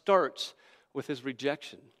starts with his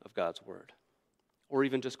rejection of God's word, or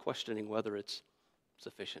even just questioning whether it's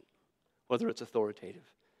sufficient, whether it's authoritative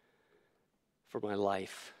for my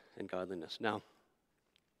life and godliness. Now,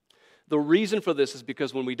 the reason for this is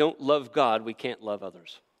because when we don't love God, we can't love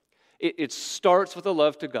others. It starts with a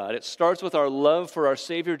love to God. It starts with our love for our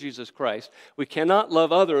Savior, Jesus Christ. We cannot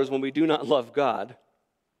love others when we do not love God.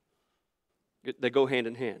 They go hand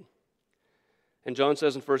in hand. And John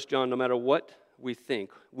says in 1 John, no matter what we think,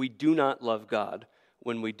 we do not love God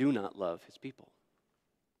when we do not love his people.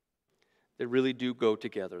 They really do go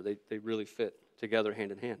together. They really fit together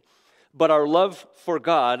hand in hand. But our love for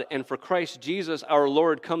God and for Christ Jesus, our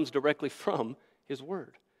Lord, comes directly from his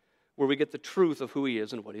word, where we get the truth of who he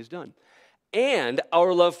is and what he's done. And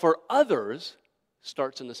our love for others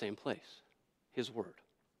starts in the same place, his word.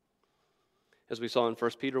 As we saw in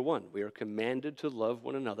 1 Peter 1, we are commanded to love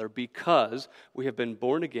one another because we have been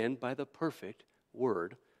born again by the perfect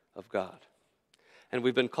word of God. And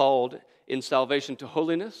we've been called in salvation to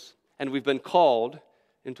holiness, and we've been called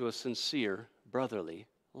into a sincere brotherly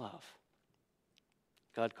love.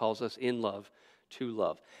 God calls us in love to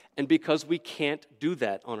love. And because we can't do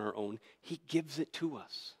that on our own, he gives it to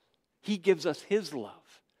us. He gives us his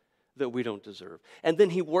love that we don't deserve. And then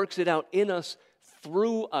he works it out in us,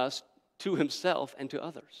 through us, to himself and to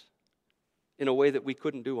others in a way that we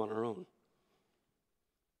couldn't do on our own.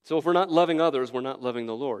 So if we're not loving others, we're not loving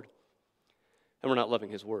the Lord. and we're not loving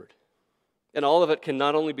His Word. And all of it can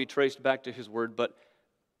not only be traced back to His Word, but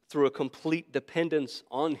through a complete dependence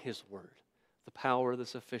on His Word, the power, the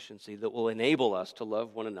sufficiency that will enable us to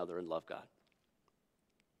love one another and love God.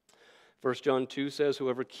 1 John 2 says,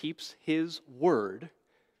 whoever keeps His Word,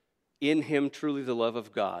 in him truly the love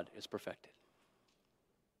of God is perfected.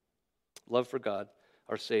 Love for God,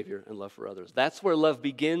 our Savior, and love for others. That's where love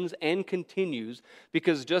begins and continues,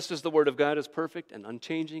 because just as the Word of God is perfect and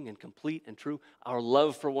unchanging and complete and true, our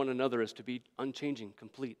love for one another is to be unchanging,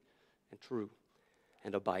 complete, and true,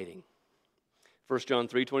 and abiding. 1 John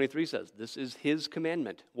 3:23 says, this is His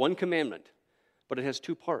commandment, one commandment, but it has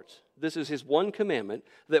two parts. This is His one commandment,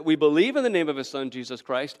 that we believe in the name of His Son, Jesus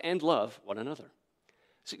Christ, and love one another.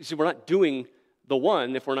 See, we're not doing the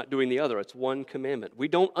one if we're not doing the other. It's one commandment. We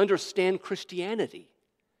don't understand Christianity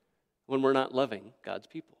when we're not loving God's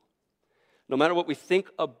people. No matter what we think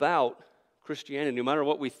about Christianity, no matter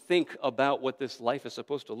what we think about what this life is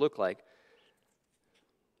supposed to look like,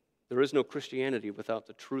 there is no Christianity without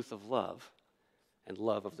the truth of love and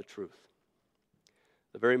love of the truth.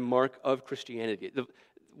 The very mark of Christianity,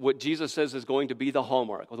 what Jesus says is going to be the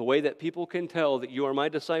hallmark, or the way that people can tell that you are my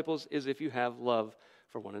disciples is if you have love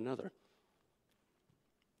for one another.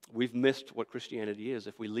 We've missed what Christianity is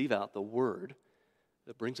if we leave out the word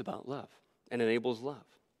that brings about love and enables love.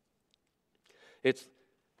 It's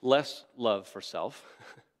less love for self,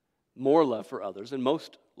 more love for others, and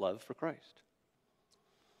most love for Christ.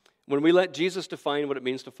 When we let Jesus define what it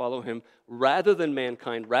means to follow Him, rather than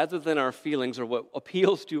mankind, rather than our feelings or what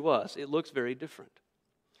appeals to us, it looks very different.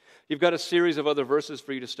 You've got a series of other verses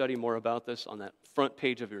for you to study more about this on that front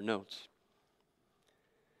page of your notes.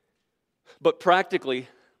 But practically,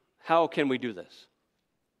 how can we do this?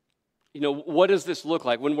 You know, what does this look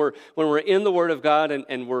like? When we're in the Word of God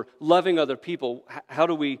and we're loving other people, how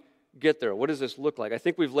do we get there? What does this look like? I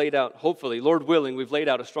think we've laid out, hopefully, Lord willing, we've laid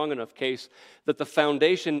out a strong enough case that the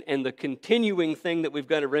foundation and the continuing thing that we've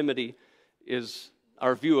got to remedy is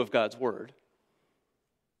our view of God's Word.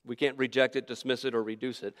 We can't reject it, dismiss it, or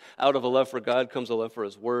reduce it. Out of a love for God comes a love for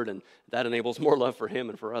His Word, and that enables more love for Him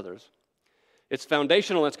and for others. It's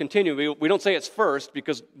foundational, it's continuing. We don't say it's first,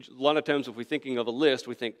 because a lot of times if we're thinking of a list,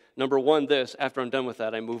 we think, number one, this. After I'm done with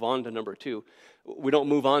that, I move on to number two. We don't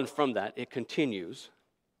move on from that. It continues,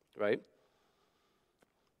 right?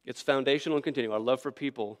 It's foundational and continuing. Our love for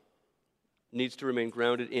people needs to remain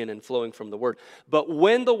grounded in and flowing from the Word. But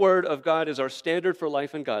when the Word of God is our standard for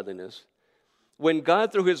life and godliness, when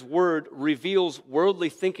God, through His Word, reveals worldly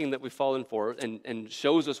thinking that we've fallen for and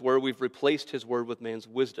shows us where we've replaced His Word with man's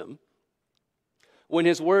wisdom, when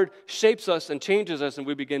His Word shapes us and changes us and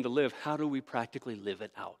we begin to live, how do we practically live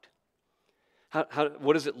it out?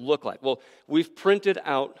 What does it look like? Well, we've printed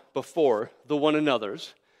out before the one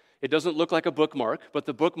another's. It doesn't look like a bookmark, but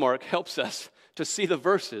the bookmark helps us to see the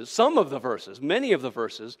verses, some of the verses, many of the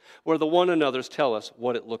verses, where the one another's tell us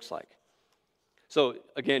what it looks like. So,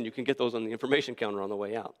 again, you can get those on the information counter on the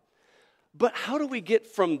way out. But how do we get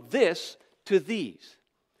from this to these?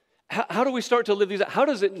 How do we start to live these out? How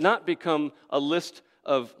does it not become a list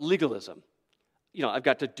of legalism? You know, I've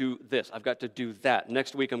got to do this. I've got to do that.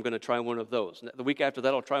 Next week, I'm going to try one of those. The week after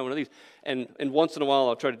that, I'll try one of these. And once in a while,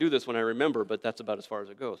 I'll try to do this when I remember, but that's about as far as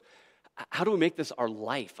it goes. How do we make this our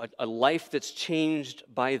life, a life that's changed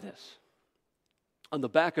by this? On the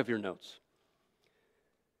back of your notes,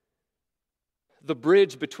 the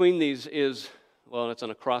bridge between these is, well, it's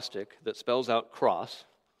an acrostic that spells out cross.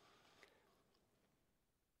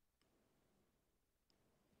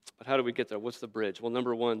 But how do we get there? What's the bridge? Well,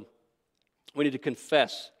 number one, we need to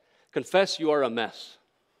confess. Confess you are a mess.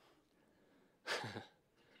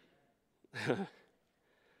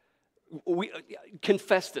 We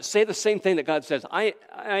confess this. Say the same thing that God says.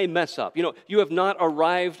 I mess up. You know, you have not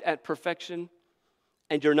arrived at perfection,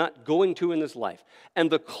 and you're not going to in this life.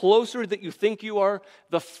 And the closer that you think you are,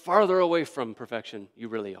 the farther away from perfection you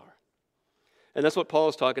really are. And that's what Paul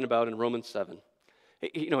is talking about in Romans 7.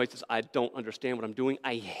 You know, he says, I don't understand what I'm doing.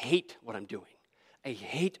 I hate what I'm doing. I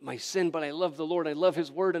hate my sin, but I love the Lord. I love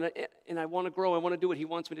His Word, and I want to grow. I want to do what He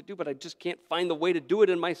wants me to do, but I just can't find the way to do it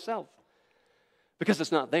in myself because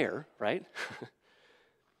it's not there, right?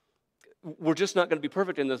 We're just not going to be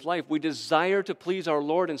perfect in this life. We desire to please our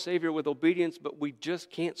Lord and Savior with obedience, but we just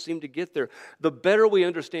can't seem to get there. The better we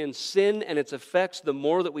understand sin and its effects, the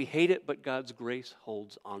more that we hate it, but God's grace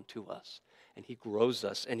holds on to us, and He grows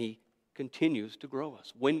us, and He continues to grow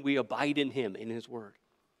us when we abide in Him, in His Word.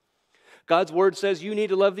 God's Word says you need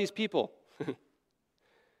to love these people.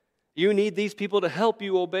 You need these people to help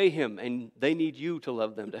you obey Him, and they need you to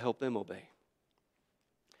love them, to help them obey.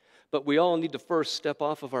 But we all need to first step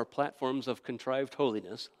off of our platforms of contrived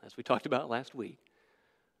holiness, as we talked about last week.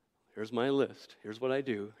 Here's my list. Here's what I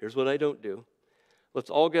do. Here's what I don't do. Let's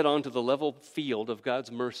all get onto the level field of God's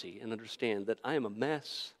mercy and understand that I am a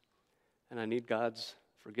mess and I need God's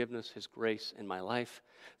forgiveness, His grace in my life.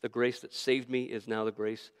 The grace that saved me is now the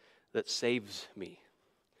grace that saves me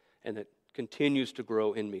and that continues to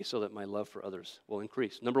grow in me so that my love for others will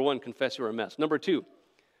increase. Number one, confess you're a mess. Number two,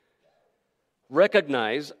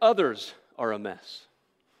 recognize others are a mess.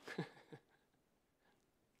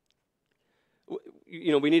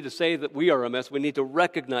 We need to say that we are a mess. We need to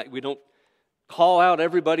recognize. We don't call out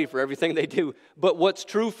everybody for everything they do. But what's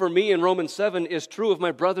true for me in Romans 7 is true of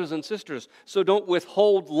my brothers and sisters. So don't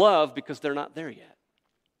withhold love because they're not there yet.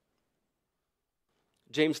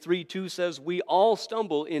 James 3:2 says, we all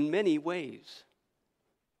stumble in many ways.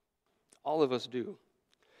 All of us do.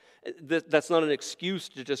 That's not an excuse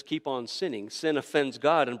to just keep on sinning. Sin offends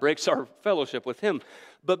God and breaks our fellowship with Him.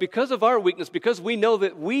 But because of our weakness, because we know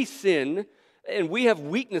that we sin and we have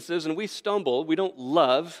weaknesses and we stumble, we don't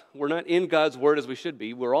love, we're not in God's Word as we should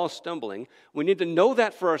be, we're all stumbling. We need to know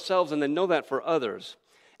that for ourselves and then know that for others.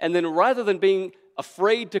 And then rather than being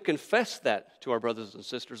afraid to confess that to our brothers and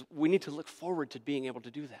sisters, we need to look forward to being able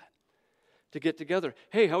to do that. To get together.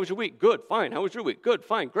 Hey, how was your week? Good, fine. How was your week? Good,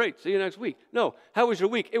 fine, great. See you next week. No, how was your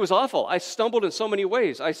week? It was awful. I stumbled in so many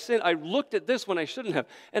ways. I sinned. I looked at this when I shouldn't have,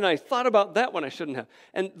 and I thought about that when I shouldn't have.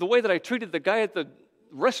 And the way that I treated the guy at the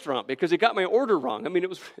restaurant because he got my order wrong. I mean, it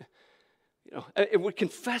was, it would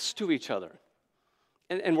confess to each other.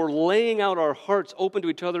 And we're laying out our hearts open to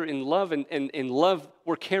each other in love, and in love,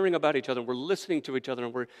 we're caring about each other, we're listening to each other,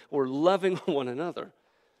 and we're loving one another.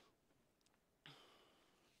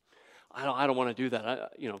 I don't want to do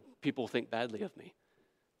that. People think badly of me.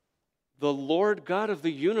 The Lord God of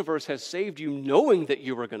the universe has saved you knowing that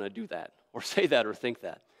you were going to do that, or say that, or think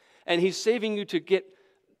that. And He's saving you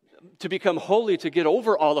to become holy, to get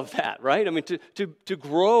over all of that, right? I mean, to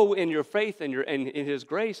grow in your faith and in His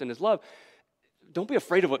grace and His love. Don't be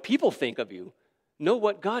afraid of what people think of you. Know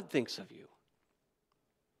what God thinks of you.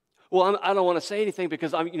 Well, I don't want to say anything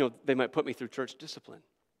because they might put me through church discipline.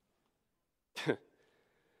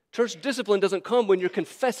 Church discipline doesn't come when you're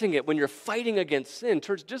confessing it, when you're fighting against sin.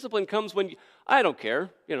 Church discipline comes when I don't care.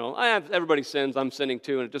 Everybody sins, I'm sinning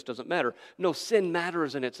too, and it just doesn't matter. No, sin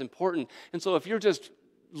matters and it's important. And so if you're just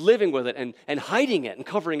living with it and hiding it and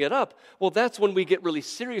covering it up, well, that's when we get really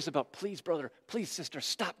serious about, please, brother, please, sister,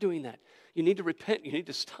 stop doing that. You need to repent. You need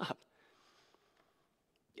to stop.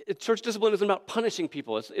 Church discipline isn't about punishing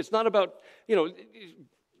people. It's not about,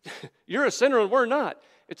 you're a sinner and we're not.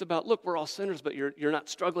 It's about, look, we're all sinners, but you're not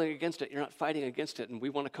struggling against it. You're not fighting against it, and we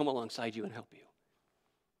want to come alongside you and help you.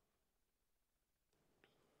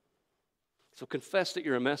 So confess that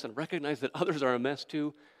you're a mess and recognize that others are a mess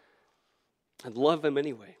too, and love them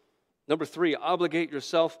anyway. Number 3, obligate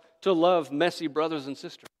yourself to love messy brothers and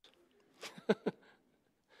sisters.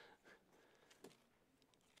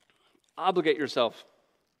 Obligate yourself.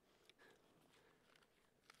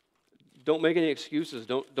 Don't make any excuses.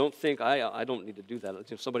 Don't think, I don't need to do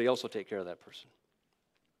that. Somebody else will take care of that person.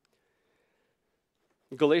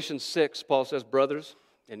 In Galatians 6, Paul says, brothers,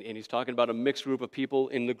 and he's talking about a mixed group of people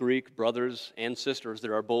in the Greek, brothers and sisters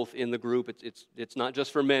that are both in the group. It's not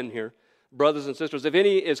just for men here. Brothers and sisters, if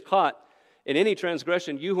any is caught in any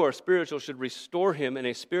transgression, you who are spiritual should restore him in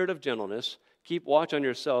a spirit of gentleness. Keep watch on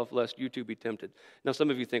yourself, lest you too be tempted. Now,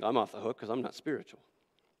 some of you think, I'm off the hook because I'm not spiritual.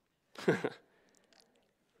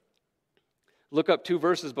 Look up 2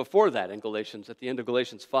 verses before that in Galatians, at the end of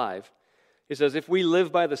Galatians 5. He says, if we live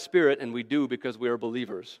by the Spirit, and we do because we are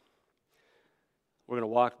believers, we're going to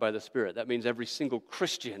walk by the Spirit. That means every single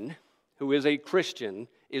Christian who is a Christian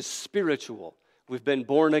is spiritual. We've been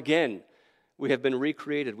born again. We have been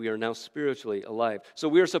recreated. We are now spiritually alive. So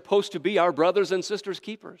we are supposed to be our brothers and sisters'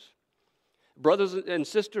 keepers. Brothers and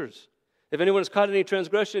sisters, if anyone is caught in any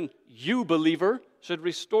transgression, you, believer, should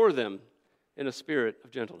restore them in a spirit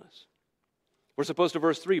of gentleness. We're supposed to,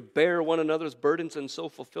 verse 3, bear one another's burdens and so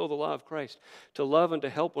fulfill the law of Christ, to love and to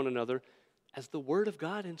help one another as the Word of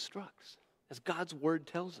God instructs, as God's Word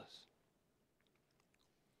tells us.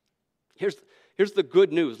 Here's the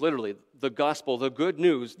good news, literally, the gospel, the good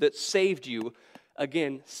news that saved you,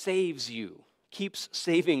 again, saves you, keeps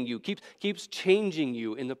saving you, keeps changing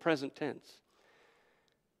you in the present tense.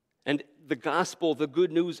 And the gospel, the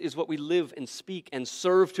good news, is what we live and speak and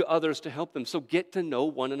serve to others to help them. So get to know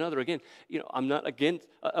one another. Again, I'm not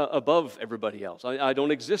above everybody else. I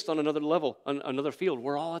don't exist on another level, on another field.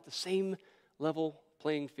 We're all at the same level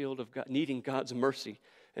playing field of God, needing God's mercy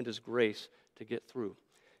and His grace to get through.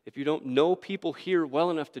 If you don't know people here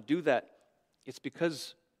well enough to do that, it's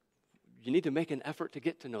because you need to make an effort to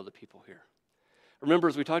get to know the people here. Remember,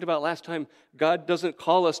 as we talked about last time, God doesn't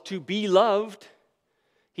call us to be loved.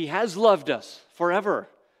 He has loved us forever,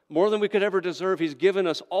 more than we could ever deserve. He's given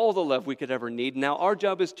us all the love we could ever need. Now our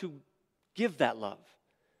job is to give that love.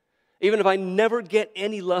 Even if I never get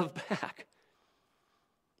any love back,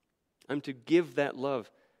 I'm to give that love.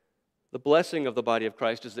 The blessing of the body of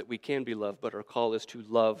Christ is that we can be loved, but our call is to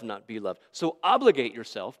love, not be loved. So obligate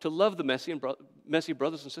yourself to love the messy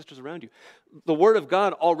brothers and sisters around you. The Word of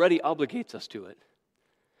God already obligates us to it.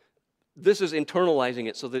 This is internalizing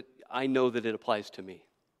it so that I know that it applies to me.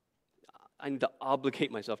 I need to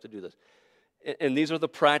obligate myself to do this. And these are the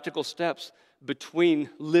practical steps between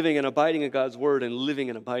living and abiding in God's Word and living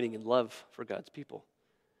and abiding in love for God's people.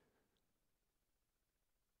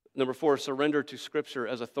 Number 4, surrender to Scripture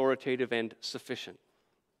as authoritative and sufficient.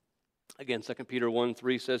 Again, 2 Peter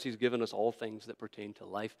 1:3 says He's given us all things that pertain to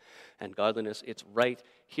life and godliness. It's right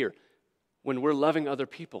here. When we're loving other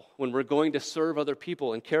people, when we're going to serve other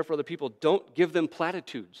people and care for other people, don't give them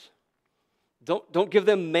platitudes. Don't give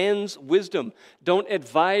them man's wisdom. Don't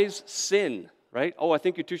advise sin, right? Oh, I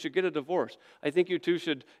think you two should get a divorce. I think you two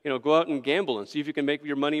should, go out and gamble and see if you can make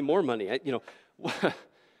your money more money.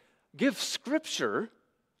 Give Scripture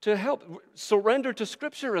to help. Surrender to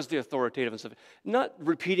Scripture as the authoritative and stuff, not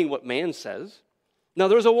repeating what man says. Now,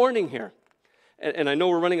 there's a warning here, and I know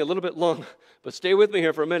we're running a little bit long, but stay with me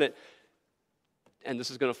here for a minute. And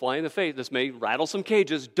this is going to fly in the face. This may rattle some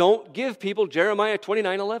cages. Don't give people Jeremiah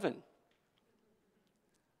 29:11.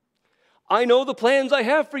 I know the plans I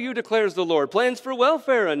have for you, declares the Lord, plans for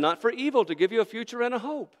welfare and not for evil, to give you a future and a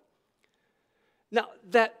hope. Now,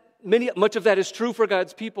 much of that is true for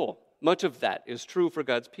God's people. Much of that is true for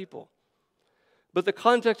God's people. But the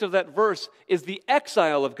context of that verse is the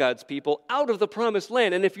exile of God's people out of the promised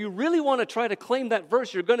land. And if you really want to try to claim that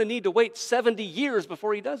verse, you're going to need to wait 70 years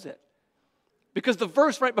before He does it. Because the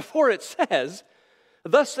verse right before it says,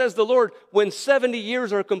 thus says the Lord, when 70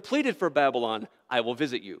 years are completed for Babylon, I will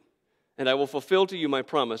visit you, and I will fulfill to you my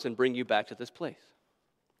promise and bring you back to this place.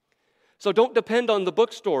 So don't depend on the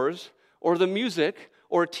bookstores or the music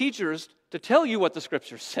or teachers to tell you what the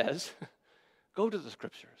Scripture says. Go to the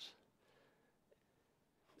Scriptures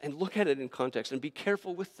and look at it in context and be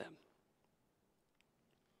careful with them.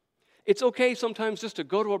 It's okay sometimes just to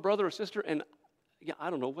go to a brother or sister and, I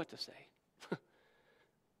don't know what to say.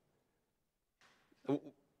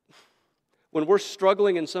 When we're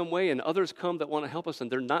struggling in some way and others come that want to help us and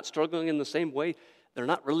they're not struggling in the same way, they're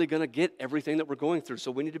not really going to get everything that we're going through.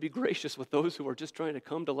 So we need to be gracious with those who are just trying to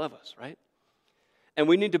come to love us, right? And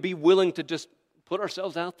we need to be willing to just put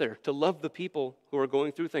ourselves out there to love the people who are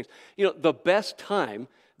going through things. The best time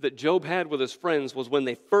that Job had with his friends was when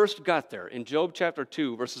they first got there. In Job chapter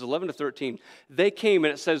 2, verses 11 to 13, they came,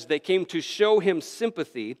 and it says they came to show him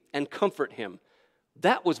sympathy and comfort him.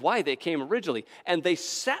 That was why they came originally. And they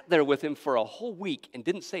sat there with him for a whole week and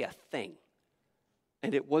didn't say a thing.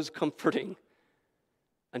 And it was comforting.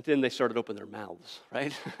 And then they started opening their mouths,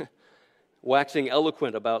 right? Waxing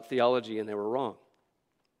eloquent about theology, and they were wrong.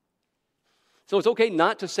 So it's okay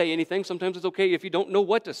not to say anything. Sometimes it's okay if you don't know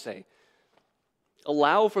what to say.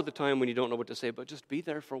 Allow for the time when you don't know what to say, but just be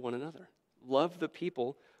there for one another. Love the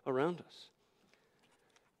people around us.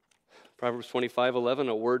 Proverbs 25:11,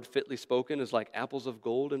 a word fitly spoken is like apples of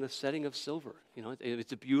gold in a setting of silver.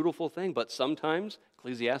 It's a beautiful thing, but sometimes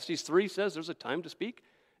Ecclesiastes 3 says there's a time to speak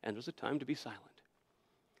and there's a time to be silent.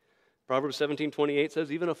 Proverbs 17:28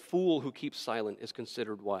 says, even a fool who keeps silent is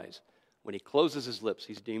considered wise. When he closes his lips,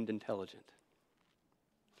 he's deemed intelligent.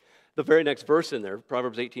 The very next verse in there,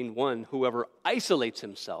 Proverbs 18:1, whoever isolates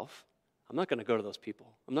himself, I'm not going to go to those people.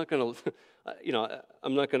 I'm not going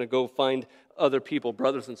to go find other people,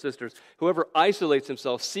 brothers and sisters. Whoever isolates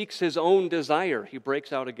himself seeks his own desire. He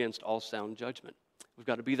breaks out against all sound judgment. We've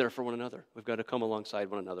got to be there for one another. We've got to come alongside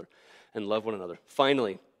one another and love one another.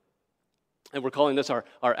 Finally, and we're calling this our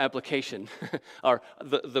application,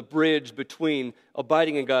 the bridge between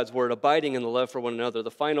abiding in God's Word, abiding in the love for one another.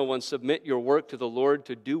 The final one, submit your work to the Lord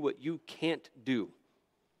to do what you can't do.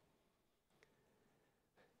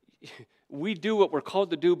 We do what we're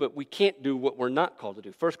called to do, but we can't do what we're not called to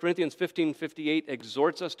do. 1 Corinthians 15:58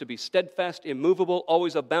 exhorts us to be steadfast, immovable,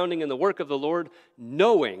 always abounding in the work of the Lord,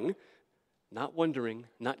 knowing, not wondering,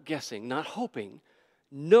 not guessing, not hoping,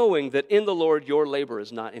 knowing that in the Lord your labor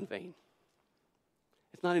is not in vain.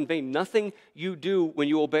 It's not in vain. Nothing you do when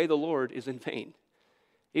you obey the Lord is in vain.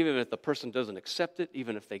 Even if the person doesn't accept it,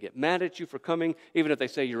 even if they get mad at you for coming, even if they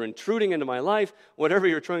say you're intruding into my life, whatever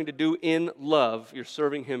you're trying to do in love, you're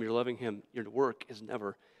serving Him, you're loving Him, your work is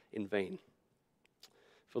never in vain.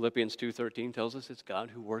 Philippians 2:13 tells us it's God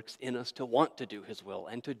who works in us to want to do his will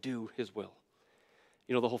and to do his will.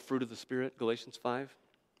 You know the whole fruit of the Spirit, Galatians 5?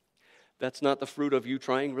 That's not the fruit of you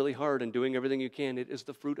trying really hard and doing everything you can. It is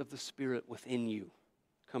the fruit of the Spirit within you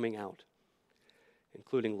coming out,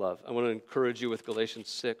 including love. I want to encourage you with Galatians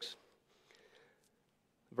 6,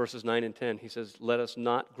 verses 9 and 10. He says, "Let us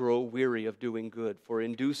not grow weary of doing good, for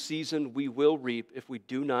in due season we will reap if we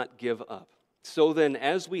do not give up. So then,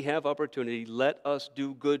 as we have opportunity, let us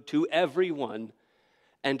do good to everyone,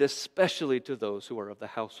 and especially to those who are of the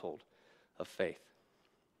household of faith."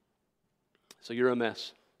 So you're a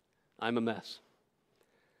mess. I'm a mess.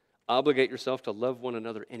 Obligate yourself to love one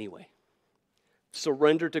another anyway.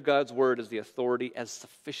 Surrender to God's word as the authority, as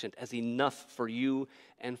sufficient, as enough for you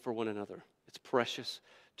and for one another. It's precious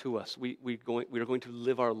to us. We are going to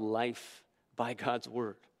live our life by God's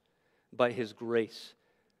word, by his grace.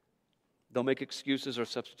 Don't make excuses or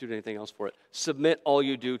substitute anything else for it. Submit all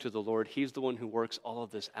you do to the Lord. He's the one who works all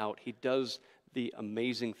of this out. He does the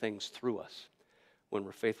amazing things through us when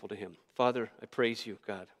we're faithful to him. Father, I praise you,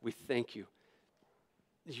 God. We thank you.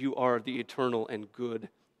 You are the eternal and good,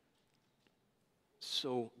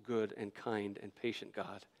 so good and kind and patient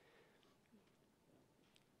God.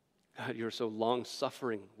 God, you're so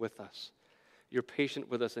long-suffering with us. You're patient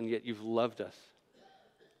with us, and yet you've loved us.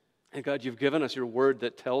 And God, you've given us your word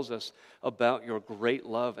that tells us about your great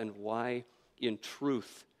love and why, in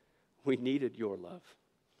truth, we needed your love.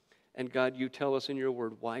 And God, you tell us in your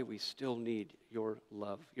word why we still need your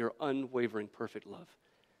love, your unwavering, perfect love.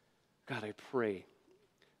 God, I pray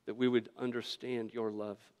that we would understand your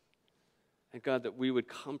love. And God, that we would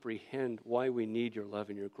comprehend why we need your love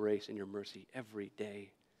and your grace and your mercy every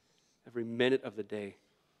day, every minute of the day.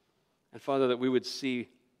 And Father, that we would see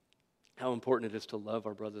how important it is to love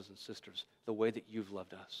our brothers and sisters the way that you've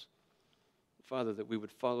loved us. Father, that we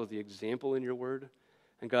would follow the example in your word.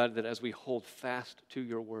 And God, that as we hold fast to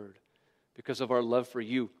your word, because of our love for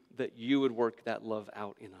you, that you would work that love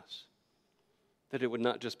out in us. That it would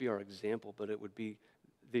not just be our example, but it would be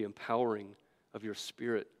the empowering of your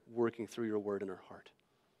Spirit working through your word in our heart.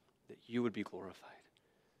 That you would be glorified.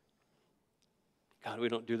 God, we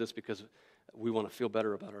don't do this because we want to feel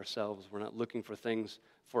better about ourselves. We're not looking for things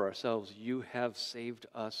for ourselves. You have saved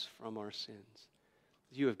us from our sins.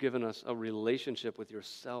 You have given us a relationship with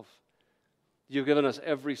yourself. You've given us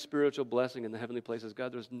every spiritual blessing in the heavenly places.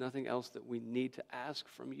 God, there's nothing else that we need to ask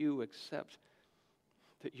from you except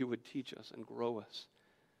that you would teach us and grow us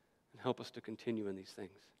and help us to continue in these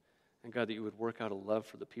things. And God, that you would work out a love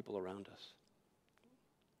for the people around us.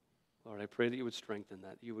 Lord, I pray that you would strengthen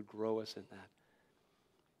that you would grow us in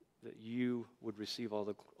that you would receive all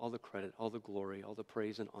the credit, all the glory, all the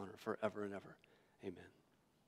praise and honor forever and ever. Amen.